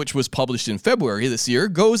patent, which was published in February this year,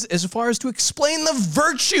 goes as far as to explain the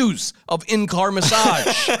virtues of in-car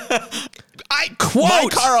massage. My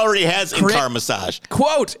car already has in-car massage.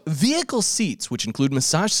 Quote, vehicle seats, which include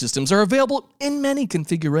massage systems, are available in many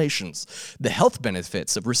configurations. The health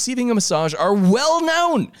benefits of receiving a massage are well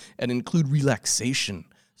known and include relaxation,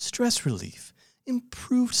 stress relief,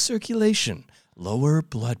 improved circulation, lower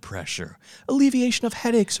blood pressure, alleviation of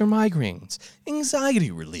headaches or migraines, anxiety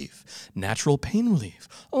relief, natural pain relief,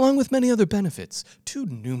 along with many other benefits, too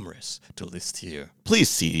numerous to list here. Please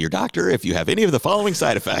see your doctor if you have any of the following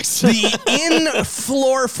side effects. The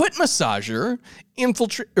in-floor foot massager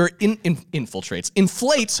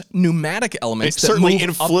inflates pneumatic elements It that certainly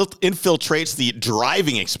move up. infiltrates the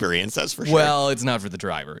driving experience, that's for sure. Well, it's not for the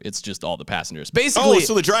driver. It's just all the passengers. Basically, oh,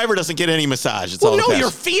 so the driver doesn't get any massage. It's well, all the no, your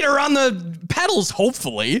passengers. feet are on the pedals,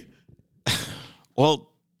 hopefully. Well,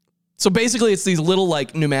 So basically, it's these little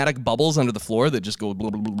like pneumatic bubbles under the floor that just go. Blah,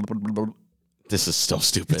 blah, blah, blah, blah, blah. this is so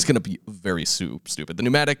stupid. It's going to be very stupid. The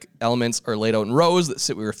pneumatic elements are laid out in rows that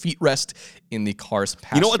sit where your feet rest in the car's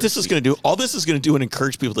passenger You know what this is seat. going to do? All this is going to do and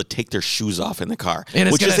encourage people to take their shoes off in the car. And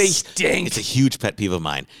it's which gonna is stink. It's a huge pet peeve of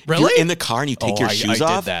mine. If Really? you're in the car and you take your shoes I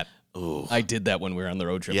off. did that. Ooh. I did that when we were on the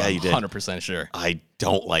road trip. Yeah, I'm you did. 100% sure. I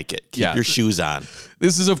don't like it. Keep Yeah. your shoes on.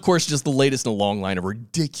 This is, of course, just the latest in a long line of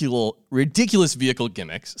ridiculous vehicle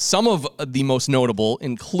gimmicks. Some of the most notable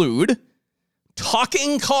include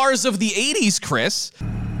talking cars of the 80s, Chris.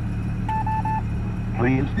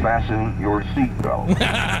 Please fasten your seatbelt.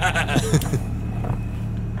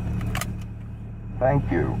 Thank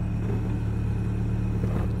you.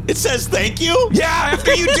 It says thank you? Yeah,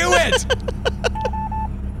 after you do it.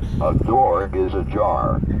 A door is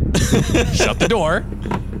ajar. Shut the door.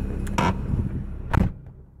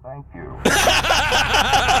 Thank you.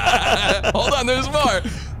 Hold on, there's more.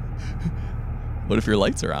 What if your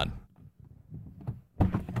lights are on?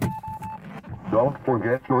 Don't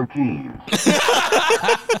forget your keys.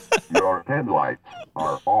 Your headlights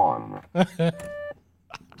are on.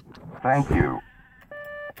 Thank you.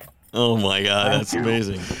 Oh my God, that's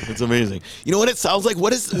amazing. That's amazing. You know what it sounds like?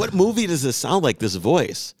 What movie does this sound like, this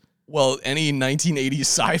voice? Well, any 1980s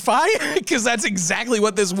sci-fi? Because that's exactly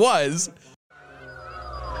what this was.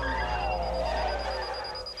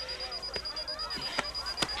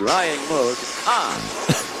 Drying mode on.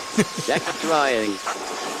 Check drying.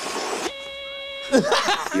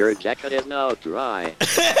 Your jacket is now dry.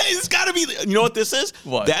 It's got to be. You know what this is?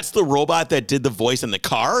 What? That's the robot that did the voice in the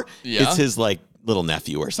car. Yeah. It's his like little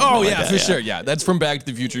nephew or something. Oh, like yeah, that, for sure. Yeah, that's from Back to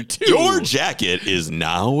the Future 2. Your jacket is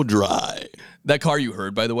now dry. That car you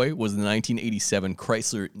heard, by the way, was the 1987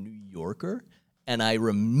 Chrysler New Yorker. And I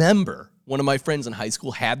remember one of my friends in high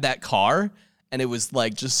school had that car, and it was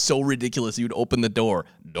like just so ridiculous. You would open the door.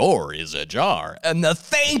 Door is ajar. And the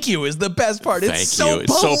thank you is the best part. Thank It's so you.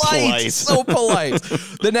 It's so polite. So polite.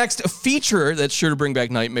 The next feature that's sure to bring back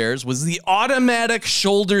nightmares was the automatic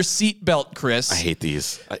shoulder seatbelt, Chris. I hate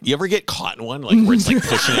these. You ever get caught in one, like where it's like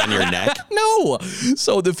pushing on your neck? No.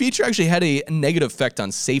 So the feature actually had a negative effect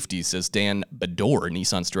on safety, says Dan Bador,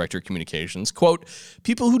 Nissan's director of communications. Quote,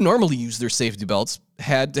 people who normally use their safety belts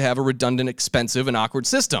had to have a redundant, expensive, and awkward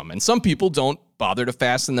system. And some people don't bother to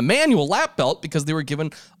fasten the manual lap belt because they were given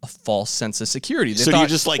a false sense of security. They So thought, you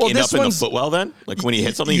just like well, end this up in the one's- footwell then? Like when you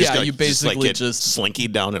hit something, you Yeah, just, you basically like get just- slinky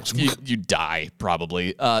down. And you die,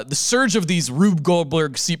 probably. The surge of these Rube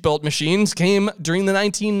Goldberg seatbelt machines came during the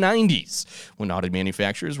 1990s, when auto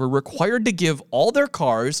manufacturers were required to give all their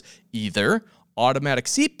cars either automatic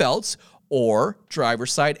seatbelts or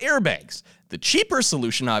driver's side airbags. The cheaper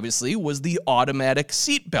solution, obviously, was the automatic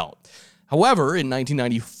seatbelt. However, in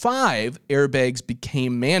 1995, airbags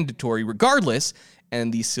became mandatory regardless,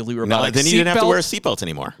 and the silly robotic then you didn't have to seatbelt- wear a seatbelt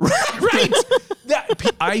anymore. Right.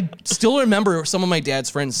 I still remember some of my dad's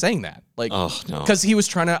friends saying that. Like, Oh, no. because he was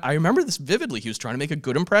trying to, I remember this vividly. He was trying to make a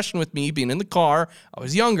good impression with me being in the car. I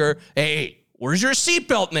was younger. Hey, where's your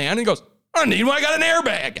seatbelt, man? And he goes, I need one. I got an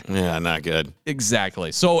airbag. Yeah, not good.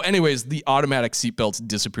 Exactly. So, anyways, the automatic seatbelts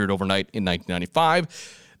disappeared overnight in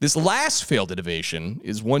 1995. This last failed innovation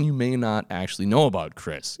is one you may not actually know about,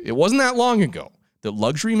 Chris. It wasn't that long ago that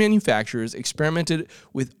luxury manufacturers experimented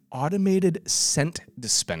with automated scent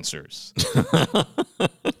dispensers.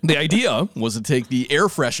 The idea was to take the air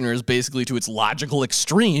fresheners basically to its logical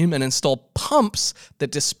extreme and install pumps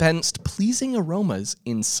that dispensed pleasing aromas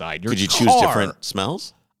inside your car. Could you choose different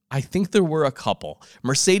smells? I think there were a couple.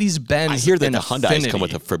 Mercedes-Benz I hear that and the Hyundais Affinity. come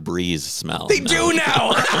with a Febreze smell. They do now.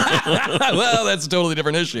 Well, that's a totally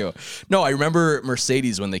different issue. No, I remember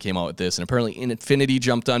Mercedes when they came out with this, and apparently Infiniti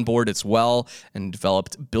jumped on board as well and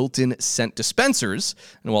developed built-in scent dispensers.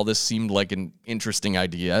 And while this seemed like an interesting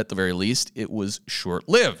idea, at the very least, it was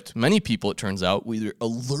short-lived. Many people, it turns out, were either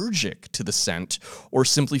allergic to the scent or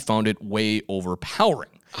simply found it way overpowering.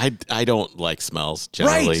 I don't like smells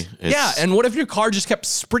generally. Right. Yeah. And what if your car just kept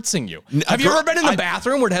spritzing you? Have you ever been in the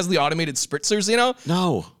bathroom where it has the automated spritzers, you know?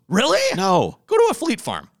 No. Really? No. Go to a Fleet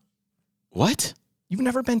Farm. What? You've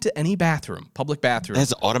never been to any bathroom, public bathroom. It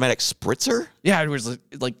has an automatic spritzer? Yeah, it was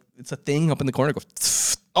like it's a thing up in the corner. It goes,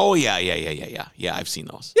 Oh, yeah. Yeah, I've seen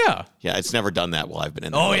those. yeah. Yeah, it's never done that while I've been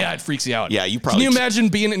in there. Oh, yeah, it freaks you out. Yeah, you Can probably- you imagine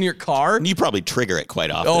being in your car? You probably trigger it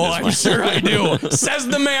quite often. Oh, as I'm well. sure I do. Says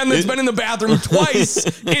the man that's been in the bathroom twice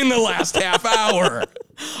in the last half hour.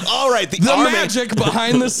 All right. The magic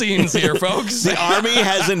behind the scenes here, folks. The Army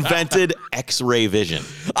has invented X-ray vision.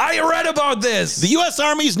 I read about this. The U.S.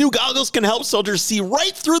 Army's new goggles can help soldiers see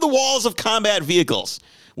right through the walls of combat vehicles,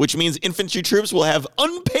 which means infantry troops will have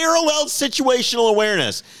unparalleled situational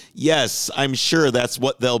awareness. Yes, I'm sure that's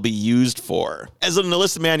what they'll be used for. As an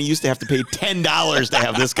enlisted man, you used to have to pay $10 to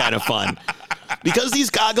have this kind of fun. Because these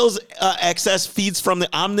goggles access feeds from the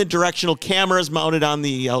omnidirectional cameras mounted on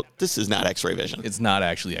the... this is not X-ray vision. It's not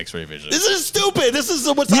actually X-ray vision. This is stupid. This is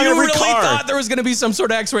what's on You every really car. thought there was going to be some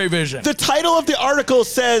sort of X-ray vision. The title of the article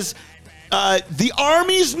says, the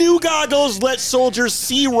Army's new goggles let soldiers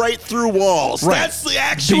see right through walls. Right. That's the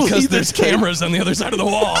actual... Because there's cameras on the other side of the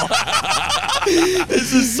wall.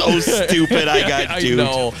 This is so stupid. I got duped. I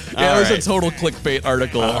know. Yeah, All it was a right. total clickbait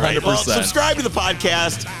article, 100%. All right, well, subscribe to the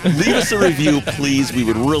podcast. Leave us a review, please. We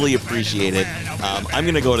would really appreciate it. I'm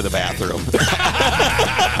going to go to the bathroom.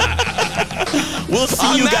 We'll see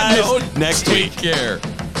On you that guys note, next week. take care.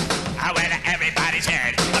 I went to everybody's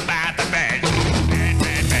head about the bed. Bed,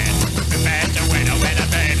 bed, bed. The bed's a winner, winner,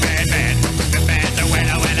 bed, bed, bed. The bed's a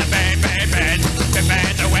winner, winner, bed, bed, bed. The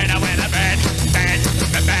bed's a winner, winner, bed, bed.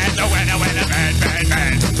 The bed's a winner, winner, bed, bed,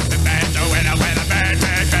 bed. The bed's a winner, winner, bed,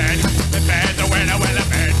 bed, bed. The bed's a winner, winner,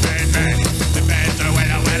 bed, bed, bed. The bed's a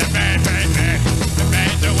winner, winner, bed, bed, bed. The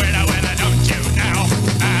bed's a winner, winner, don't you know?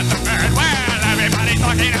 About the bird, well, everybody's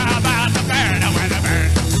talking about the bird, the winner,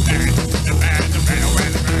 bird, bird. The bird's a winner,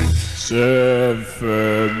 winner, bird.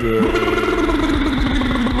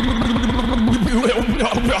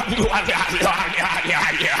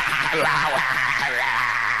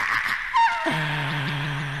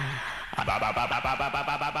 Ba ba ba ba ba ba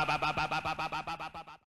ba ba ba ba ba.